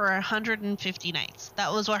night for 150 nights.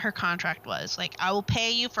 That was what her contract was. Like, I will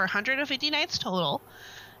pay you for 150 nights total.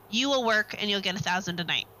 You will work and you'll get $1,000 a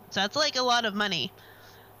night. So that's, like, a lot of money.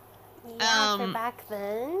 Yeah, for back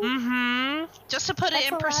then. Just to put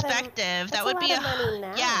it in perspective, that would be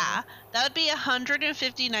that would be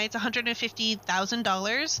 150 nights,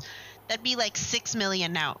 $150,000. That'd be like $6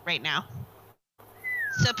 million now, right now.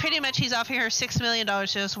 So pretty much he's offering her $6 million to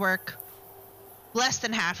just work less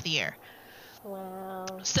than half the year. Wow.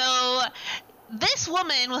 So this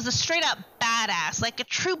woman was a straight up badass, like a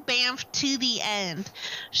true BAMF to the end.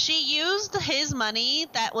 She used his money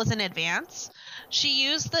that was in advance. She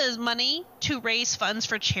used the money to raise funds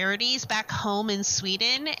for charities back home in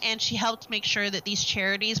Sweden, and she helped make sure that these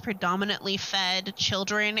charities predominantly fed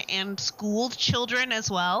children and schooled children as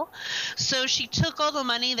well. So she took all the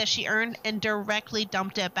money that she earned and directly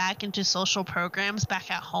dumped it back into social programs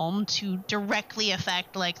back at home to directly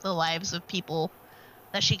affect, like, the lives of people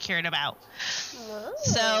that she cared about. Whoa.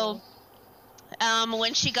 So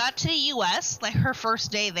When she got to the U.S., like her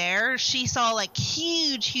first day there, she saw like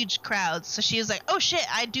huge crowds. So she was like, "Oh shit,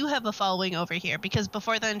 I do have a following over here." Because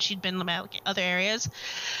before then she'd been in like, other areas,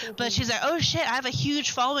 but she's like, "Oh shit, I have a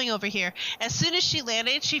huge following over here." As soon as she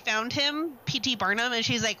landed, she found him, P.T. Barnum, and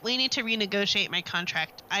she's like, "We need to renegotiate my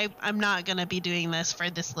contract. I'm not gonna be doing this for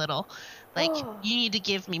this little. Like, you need to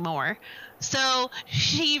give me more." So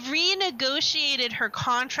she renegotiated her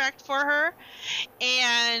contract for her,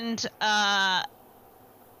 and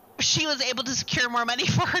she was able to secure more money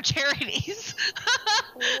for her charities.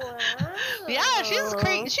 Wow. Yeah, she's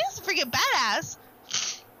crazy. She's a freaking badass.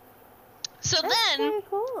 So That's then, very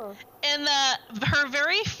cool. in her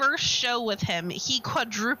very first show with him, he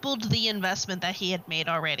quadrupled the investment that he had made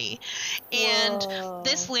already. And Whoa.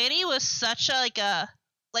 this lady was such a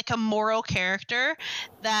moral character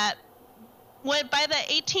that when by the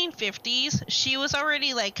 1850s, she was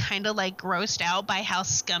already like kind of like grossed out by how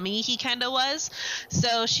scummy he kind of was.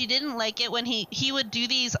 So she didn't like it when he would do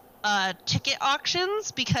these ticket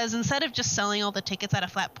auctions, because instead of just selling all the tickets at a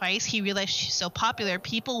flat price, he realized she's so popular,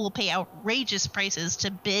 people will pay outrageous prices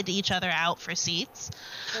to bid each other out for seats.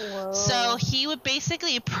 Whoa. So he would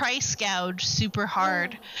basically price gouge super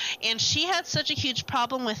hard. And she had such a huge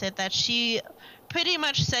problem with it that she pretty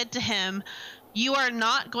much said to him, "You are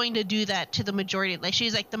not going to do that to the majority." Like,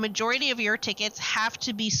 she's like, "The majority of your tickets have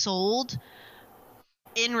to be sold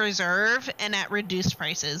in reserve and at reduced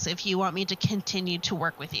prices if you want me to continue to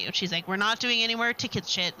work with you." She's like, "We're not doing any more ticket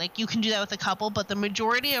shit. Like, you can do that with a couple, but the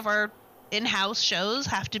majority of our in-house shows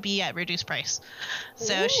have to be at reduced price."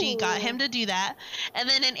 So she got him to do that. And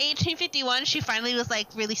then in 1851, she finally was like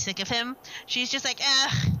really sick of him. She's just like,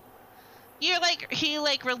 he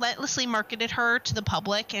like relentlessly marketed her to the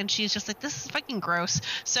public, and she's just like, "This is fucking gross."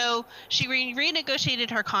 So she renegotiated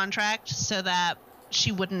her contract so that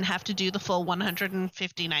she wouldn't have to do the full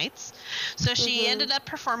 150 nights. So she ended up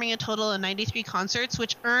performing a total of 93 concerts,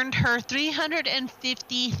 which earned her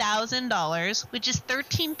 $350,000, which is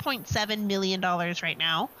 $13.7 million right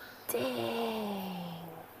now. Dang.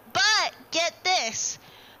 But get this.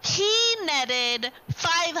 He netted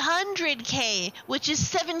 $500K, which is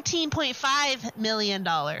 $17.5 million.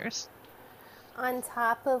 On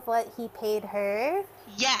top of what he paid her?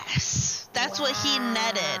 Yes, that's what he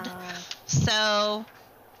netted. So,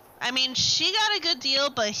 I mean, she got a good deal,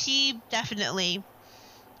 but he definitely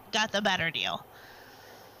got the better deal.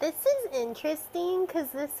 This is interesting, because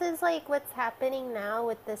this is like what's happening now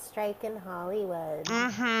with the strike in Hollywood.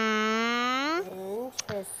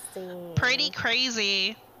 Interesting. Pretty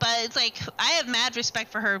crazy. But it's like, I have mad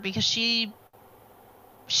respect for her, because she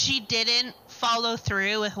didn't follow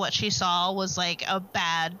through with what she saw was like a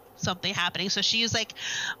bad something happening. So she was like,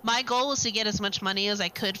 my goal was to get as much money as I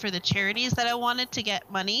could for the charities that I wanted to get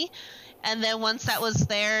money. And then once that was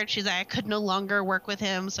there, she's like, I could no longer work with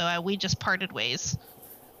him, so we just parted ways.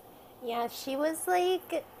 Yeah, she was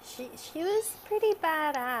like, she was pretty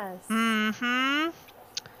badass.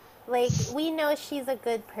 Like, we know she's a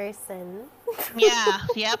good person. Yeah,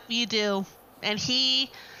 yep, you do. And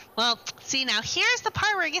well, see, now here's the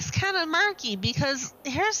part where it gets kind of murky, because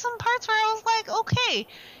here's some parts where I was like, okay,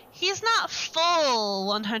 he's not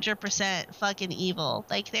full 100% fucking evil.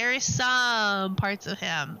 Like, there is some parts of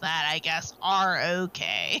him that I guess are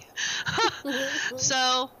okay.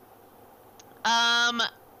 So,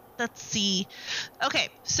 let's see. Okay,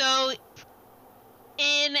 so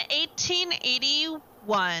in 1881...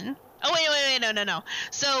 Oh, wait, no.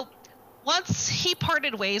 So, once he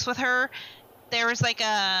parted ways with her, there was like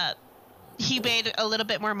he made a little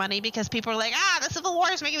bit more money, because people were like, the Civil War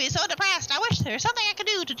is making me so depressed. I wish there was something I could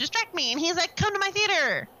do to distract me. And he's like, come to my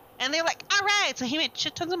theater. And they're like, all right. So he made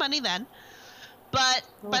shit tons of money then. But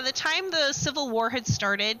by the time the Civil War had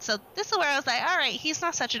started, so this is where I was like, all right, he's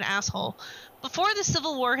not such an asshole. Before the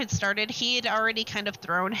Civil War had started, he had already kind of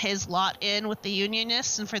thrown his lot in with the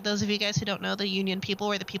Unionists. And for those of you guys who don't know, the Union people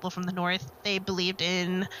were the people from the North. They believed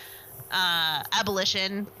in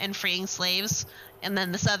abolition and freeing slaves. And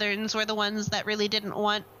then the Southerns were the ones that really didn't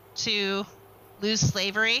want to lose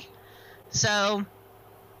slavery. So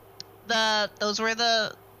those were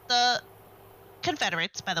the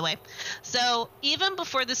Confederates, by the way. So even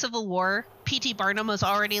before the Civil War, P.T. Barnum was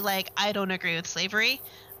already like, I don't agree with slavery.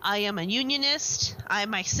 I am a Unionist.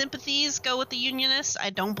 My sympathies go with the Unionists. I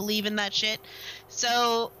don't believe in that shit.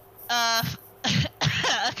 So a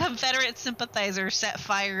Confederate sympathizer set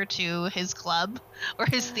fire to his club or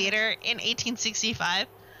his theater in 1865.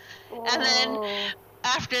 Whoa. And then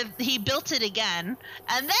after he built it again,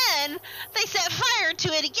 and then they set fire to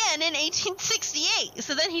it again in 1868.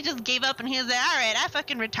 So then he just gave up, and he was like, all right, I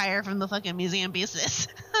fucking retire from the fucking museum business.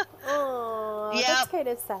 Oh, Yep. That's kind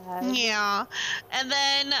of sad. Yeah. And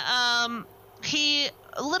then,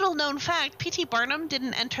 little known fact, P.T. Barnum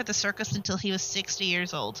didn't enter the circus until he was 60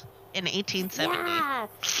 years old in 1870. Yeah,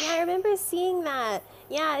 I remember seeing that.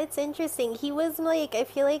 Yeah, it's interesting. He was like, I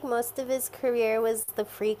feel like most of his career was the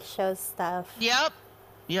freak show stuff. Yep.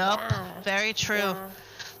 Yeah. Very true. Yeah.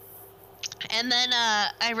 And then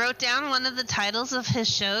I wrote down one of the titles of his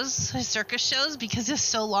shows, his circus shows, because it's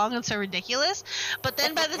so long and so ridiculous. But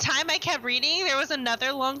then by the time I kept reading, there was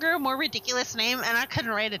another longer, more ridiculous name, and I couldn't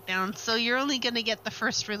write it down. So you're only going to get the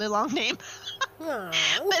first really long name. But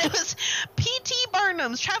it was P.T.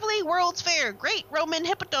 Barnum's Traveling World's Fair, Great Roman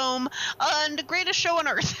Hippodrome, and Greatest Show on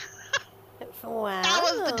Earth. Wow. That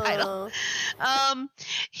was the title.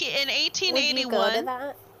 In 1881... Would you go to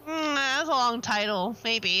that? That's a long title.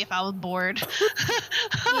 Maybe, if I was bored.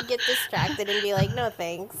 You get distracted and be like, no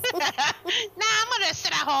thanks. Nah, I'm gonna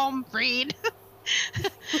sit at home, read.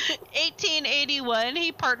 1881,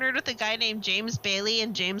 he partnered with a guy named James Bailey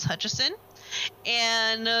and James Hutchison.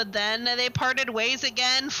 And then they parted ways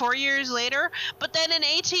again 4 years later. But then in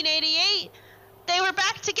 1888, they were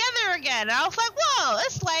back together again. And I was like, whoa,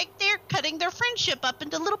 it's like they're cutting their friendship up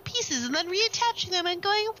into little pieces and then reattaching them and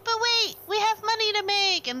going, but wait, we have money to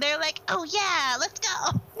make. And they're like, oh yeah, let's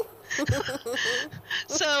go.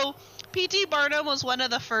 So P.T. Barnum was one of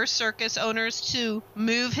the first circus owners to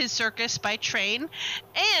move his circus by train.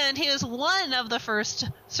 And he was one of the first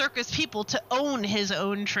circus people to own his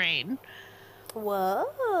own train.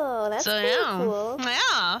 Whoa, that's pretty cool.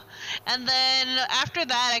 Yeah. And then after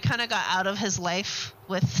that, I kind of got out of his life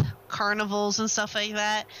with carnivals and stuff like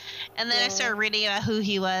that. And then I started reading about who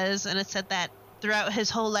he was, and it said that throughout his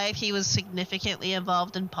whole life, he was significantly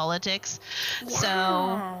involved in politics. Yeah.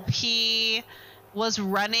 So he was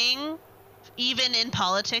running even in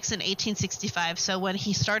politics in 1865. So when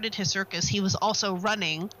he started his circus, he was also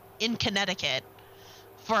running in Connecticut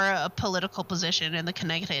for a political position in the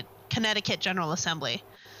Connecticut General Assembly.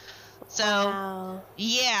 So, wow.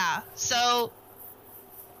 Yeah. So,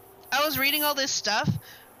 I was reading all this stuff.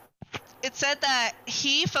 It said that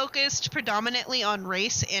he focused predominantly on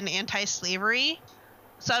race and anti-slavery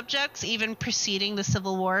subjects, even preceding the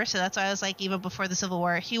Civil War. So that's why I was like, even before the Civil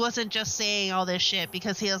War, he wasn't just saying all this shit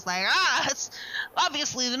because he was like, it's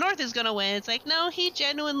obviously the North is going to win. It's like, no, he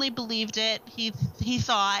genuinely believed it. He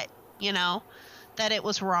thought, that it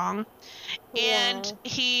was wrong. Yeah. And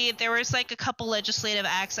there was like a couple legislative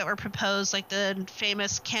acts that were proposed, like the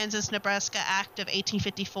famous Kansas-Nebraska Act of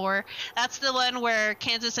 1854. That's the one where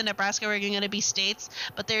Kansas and Nebraska were going to be states,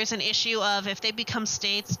 but there's an issue of if they become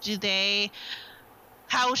states,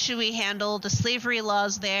 how should we handle the slavery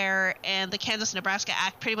laws there? And the Kansas-Nebraska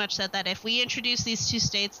Act pretty much said that if we introduce these two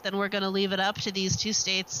states, then we're going to leave it up to these two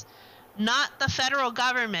states, not the federal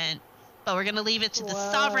government, but we're going to leave it to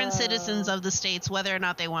the sovereign citizens of the states whether or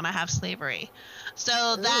not they want to have slavery.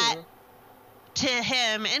 So that, to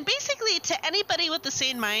him, and basically to anybody with the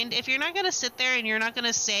sane mind, if you're not going to sit there and you're not going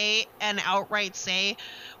to say and outright say,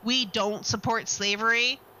 we don't support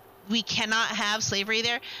slavery, we cannot have slavery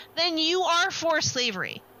there, then you are for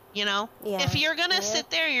slavery, Yeah. If you're going to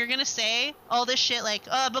sit there and you're going to say all this shit like,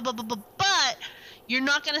 but you're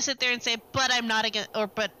not going to sit there and say, but I'm not against,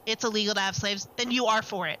 but it's illegal to have slaves, then you are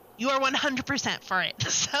for it. You are 100% for it.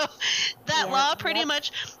 So that law pretty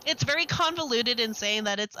much, it's very convoluted in saying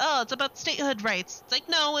that it's about statehood rights. It's like,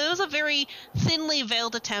 no, it was a very thinly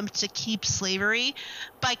veiled attempt to keep slavery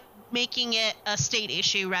by making it a state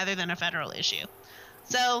issue rather than a federal issue.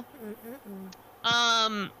 So,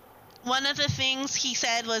 one of the things he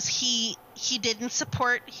said was he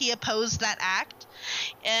opposed that act.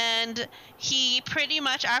 And he pretty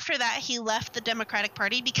much, after that, he left the Democratic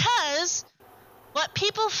Party because what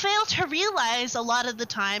people fail to realize a lot of the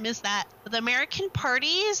time is that the American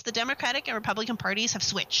parties, the Democratic and Republican parties, have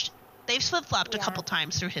switched. They've flip-flopped a couple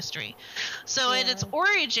times through history. So in its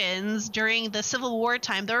origins, during the Civil War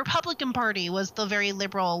time, the Republican Party was the very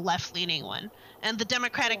liberal, left-leaning one. And the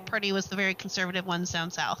Democratic Party was the very conservative ones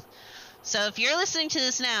down south. So if you're listening to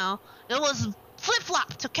this now, it was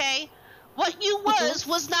flip-flopped, okay? What you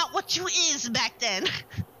was not what you is back then.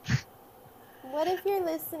 What if you're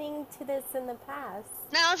listening to this in the past?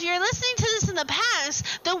 Now, if you're listening to this in the past,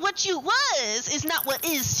 then what you was is not what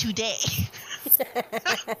is today.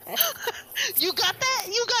 You got that?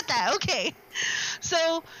 You got that. Okay.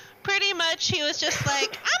 So, pretty much he was just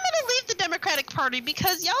like, I'm going to leave the Democratic Party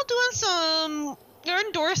because you're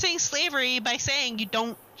endorsing slavery by saying you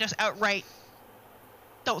don't just outright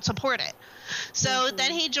don't support it. So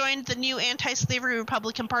then he joined the new anti-slavery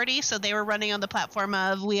Republican Party. So they were running on the platform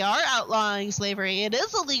of, we are outlawing slavery. It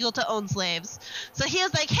is illegal to own slaves. So he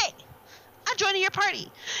was like, hey, not joining your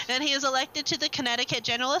party. And he was elected to the Connecticut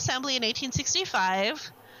General Assembly in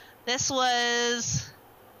 1865. This was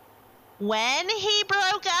when he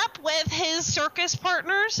broke up with his circus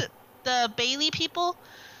partners, the Bailey people.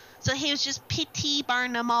 So he was just P.T.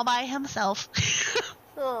 Barnum all by himself.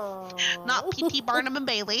 Not P.T. Barnum and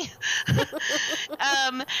Bailey.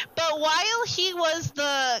 But while he was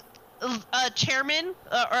the chairman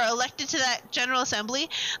or elected to that General Assembly,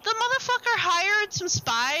 the motherfucker hired some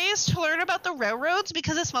spies to learn about the railroads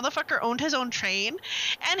because this motherfucker owned his own train.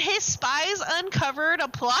 And his spies uncovered a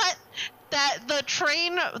plot that the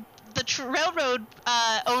railroad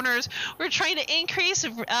owners were trying to increase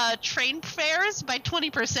train fares by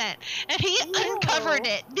 20%. And he uncovered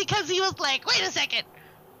it because he was like, wait a second.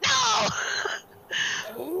 No!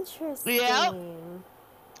 Interesting. Yep.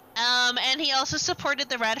 And he also supported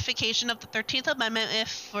the ratification of the 13th Amendment.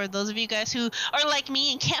 For those of you guys who are like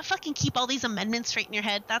me and can't fucking keep all these amendments straight in your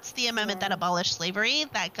head, that's the amendment that abolished slavery,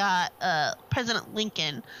 that got President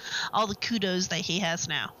Lincoln all the kudos that he has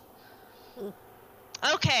now.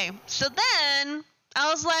 Okay, so then I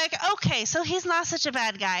was like, okay, so he's not such a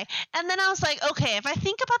bad guy. And then I was like, okay, if I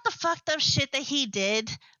think about the fucked up shit that he did,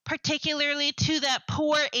 particularly to that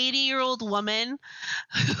poor 80-year-old woman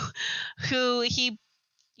who he,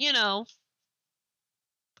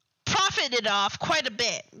 profited off quite a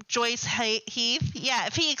bit, Joyce Heath. Yeah,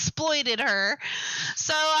 if he exploited her.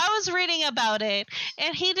 So I was reading about it,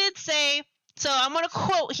 and he did say, so I'm going to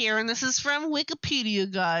quote here, and this is from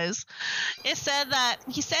Wikipedia, guys. It said that,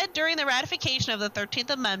 he said during the ratification of the 13th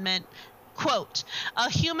Amendment, quote, a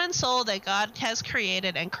human soul that God has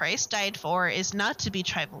created and Christ died for is not to be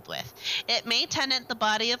trifled with. It may tenant the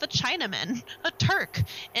body of a Chinaman, a Turk,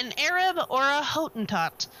 an Arab, or a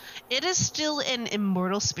Hottentot. It is still an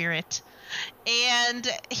immortal spirit. And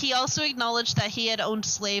he also acknowledged that he had owned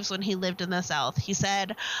slaves when he lived in the South. He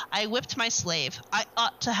said, I whipped my slave. I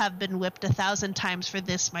ought to have been whipped 1,000 times for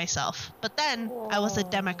this myself. But then I was a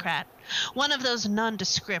Democrat. One of those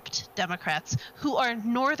nondescript Democrats who are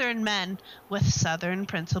Northern men with Southern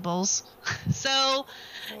principles. So,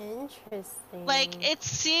 interesting. Like, it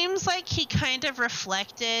seems like he kind of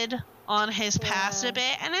reflected on his past a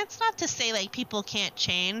bit, and it's not to say like people can't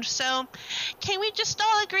change. So can we just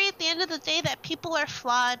all agree at the end of the day that people are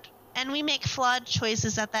flawed and we make flawed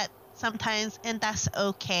choices at that sometimes, and that's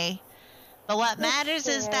okay? But what matters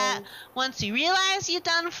is that once you realize you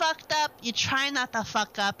done fucked up, you try not to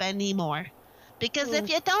fuck up anymore. Because if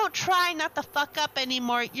you don't try not to fuck up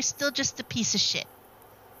anymore, you're still just a piece of shit.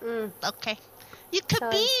 Okay? You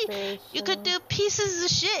could do pieces of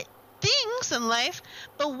shit things in life,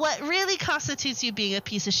 but what really constitutes you being a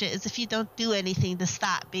piece of shit is if you don't do anything to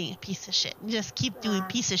stop being a piece of shit. You just keep doing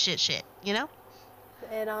piece of shit, you know?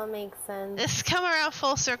 It all makes sense. It's come around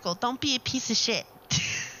full circle. Don't be a piece of shit.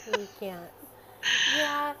 You can't.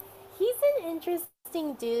 Yeah, he's an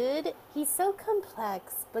interesting dude. He's so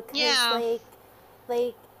complex because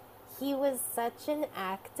like he was such an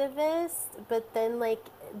activist, but then like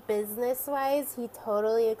business-wise, he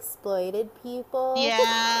totally exploited people.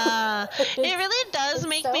 Yeah, it really does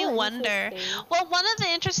make me wonder. Well, one of the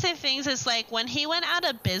interesting things is like when he went out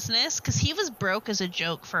of business, because he was broke as a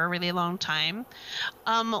joke for a really long time.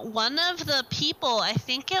 One of the people, I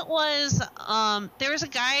think it was, there was a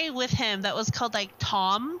guy with him that was called like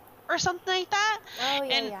Tom or something like that. Oh,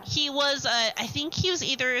 yeah, and he was, I think he was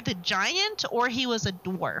either the giant or he was a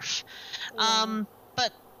dwarf.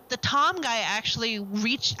 But the Tom guy actually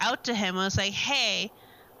reached out to him and was like, hey,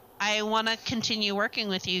 I want to continue working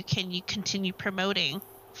with you. Can you continue promoting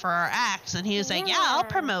for our acts? And he was like, yeah, I'll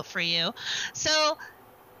promote for you. So,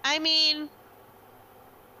 I mean,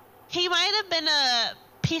 he might have been a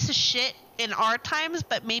piece of shit in our times,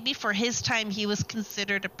 but maybe for his time, he was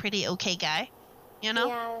considered a pretty okay guy, you know?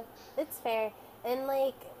 Yeah, it's fair. And,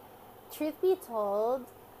 like, truth be told,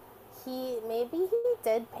 he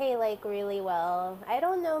did pay like really well. I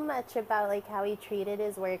don't know much about like how he treated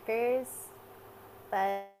his workers,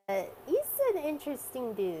 but he's an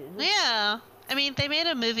interesting dude. Yeah. I mean, they made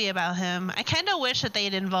a movie about him. I kind of wish that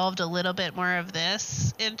they'd involved a little bit more of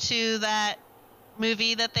this into that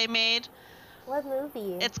movie that they made. What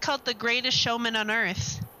movie? It's called The Greatest Showman on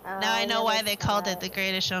Earth. Now I know why they called it The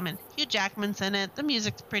Greatest Showman. Hugh Jackman's in it. The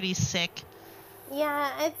music's pretty sick.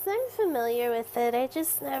 Yeah, I'm familiar with it. I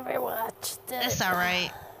just never watched it. It's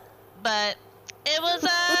alright. But it was,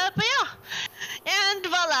 but yeah. And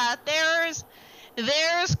voila,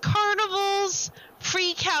 there's Carnivals,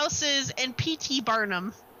 Freakhouses, and P.T.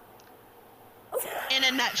 Barnum. In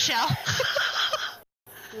a nutshell.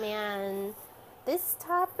 Man, this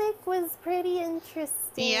topic was pretty interesting.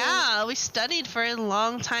 Yeah, we studied for a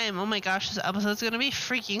long time. Oh my gosh, this episode's gonna be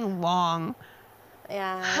freaking long.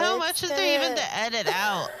 Yeah. How much is there even to edit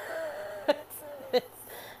out?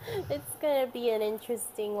 It's gonna be an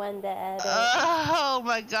interesting one to edit. Oh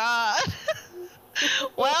my god.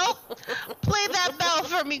 Well, play that bell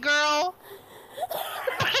for me, girl.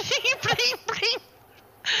 Bring, bring, bring.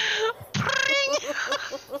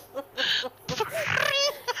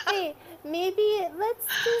 Hey, maybe let's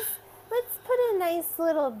put a nice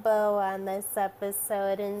little bow on this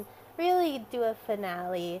episode and really do a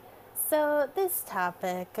finale. So this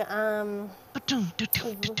topic,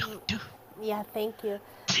 yeah, thank you.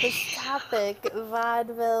 This topic,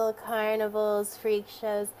 vaudeville, carnivals, freak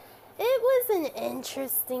shows. It was an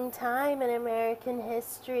interesting time in American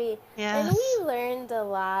history. Yes. And we learned a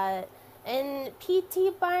lot. And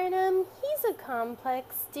P.T. Barnum, he's a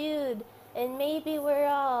complex dude. And maybe we're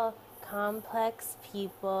all complex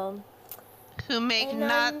people. Who make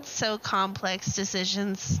not so complex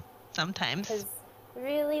decisions sometimes. Because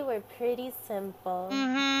really, we're pretty simple.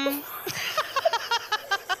 Mm-hmm.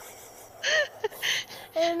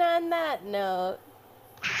 And on that note,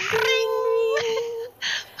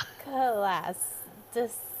 class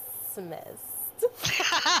dismissed.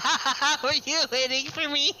 Were you waiting for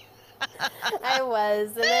me? I was,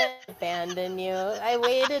 and then abandoned you. I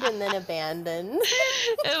waited and then abandoned.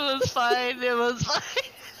 It was fine. It was fine.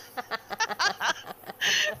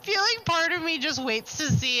 Feel like part of me just waits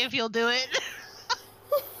to see if you'll do it.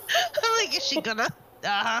 I'm like, is she gonna?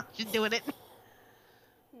 She's doing it.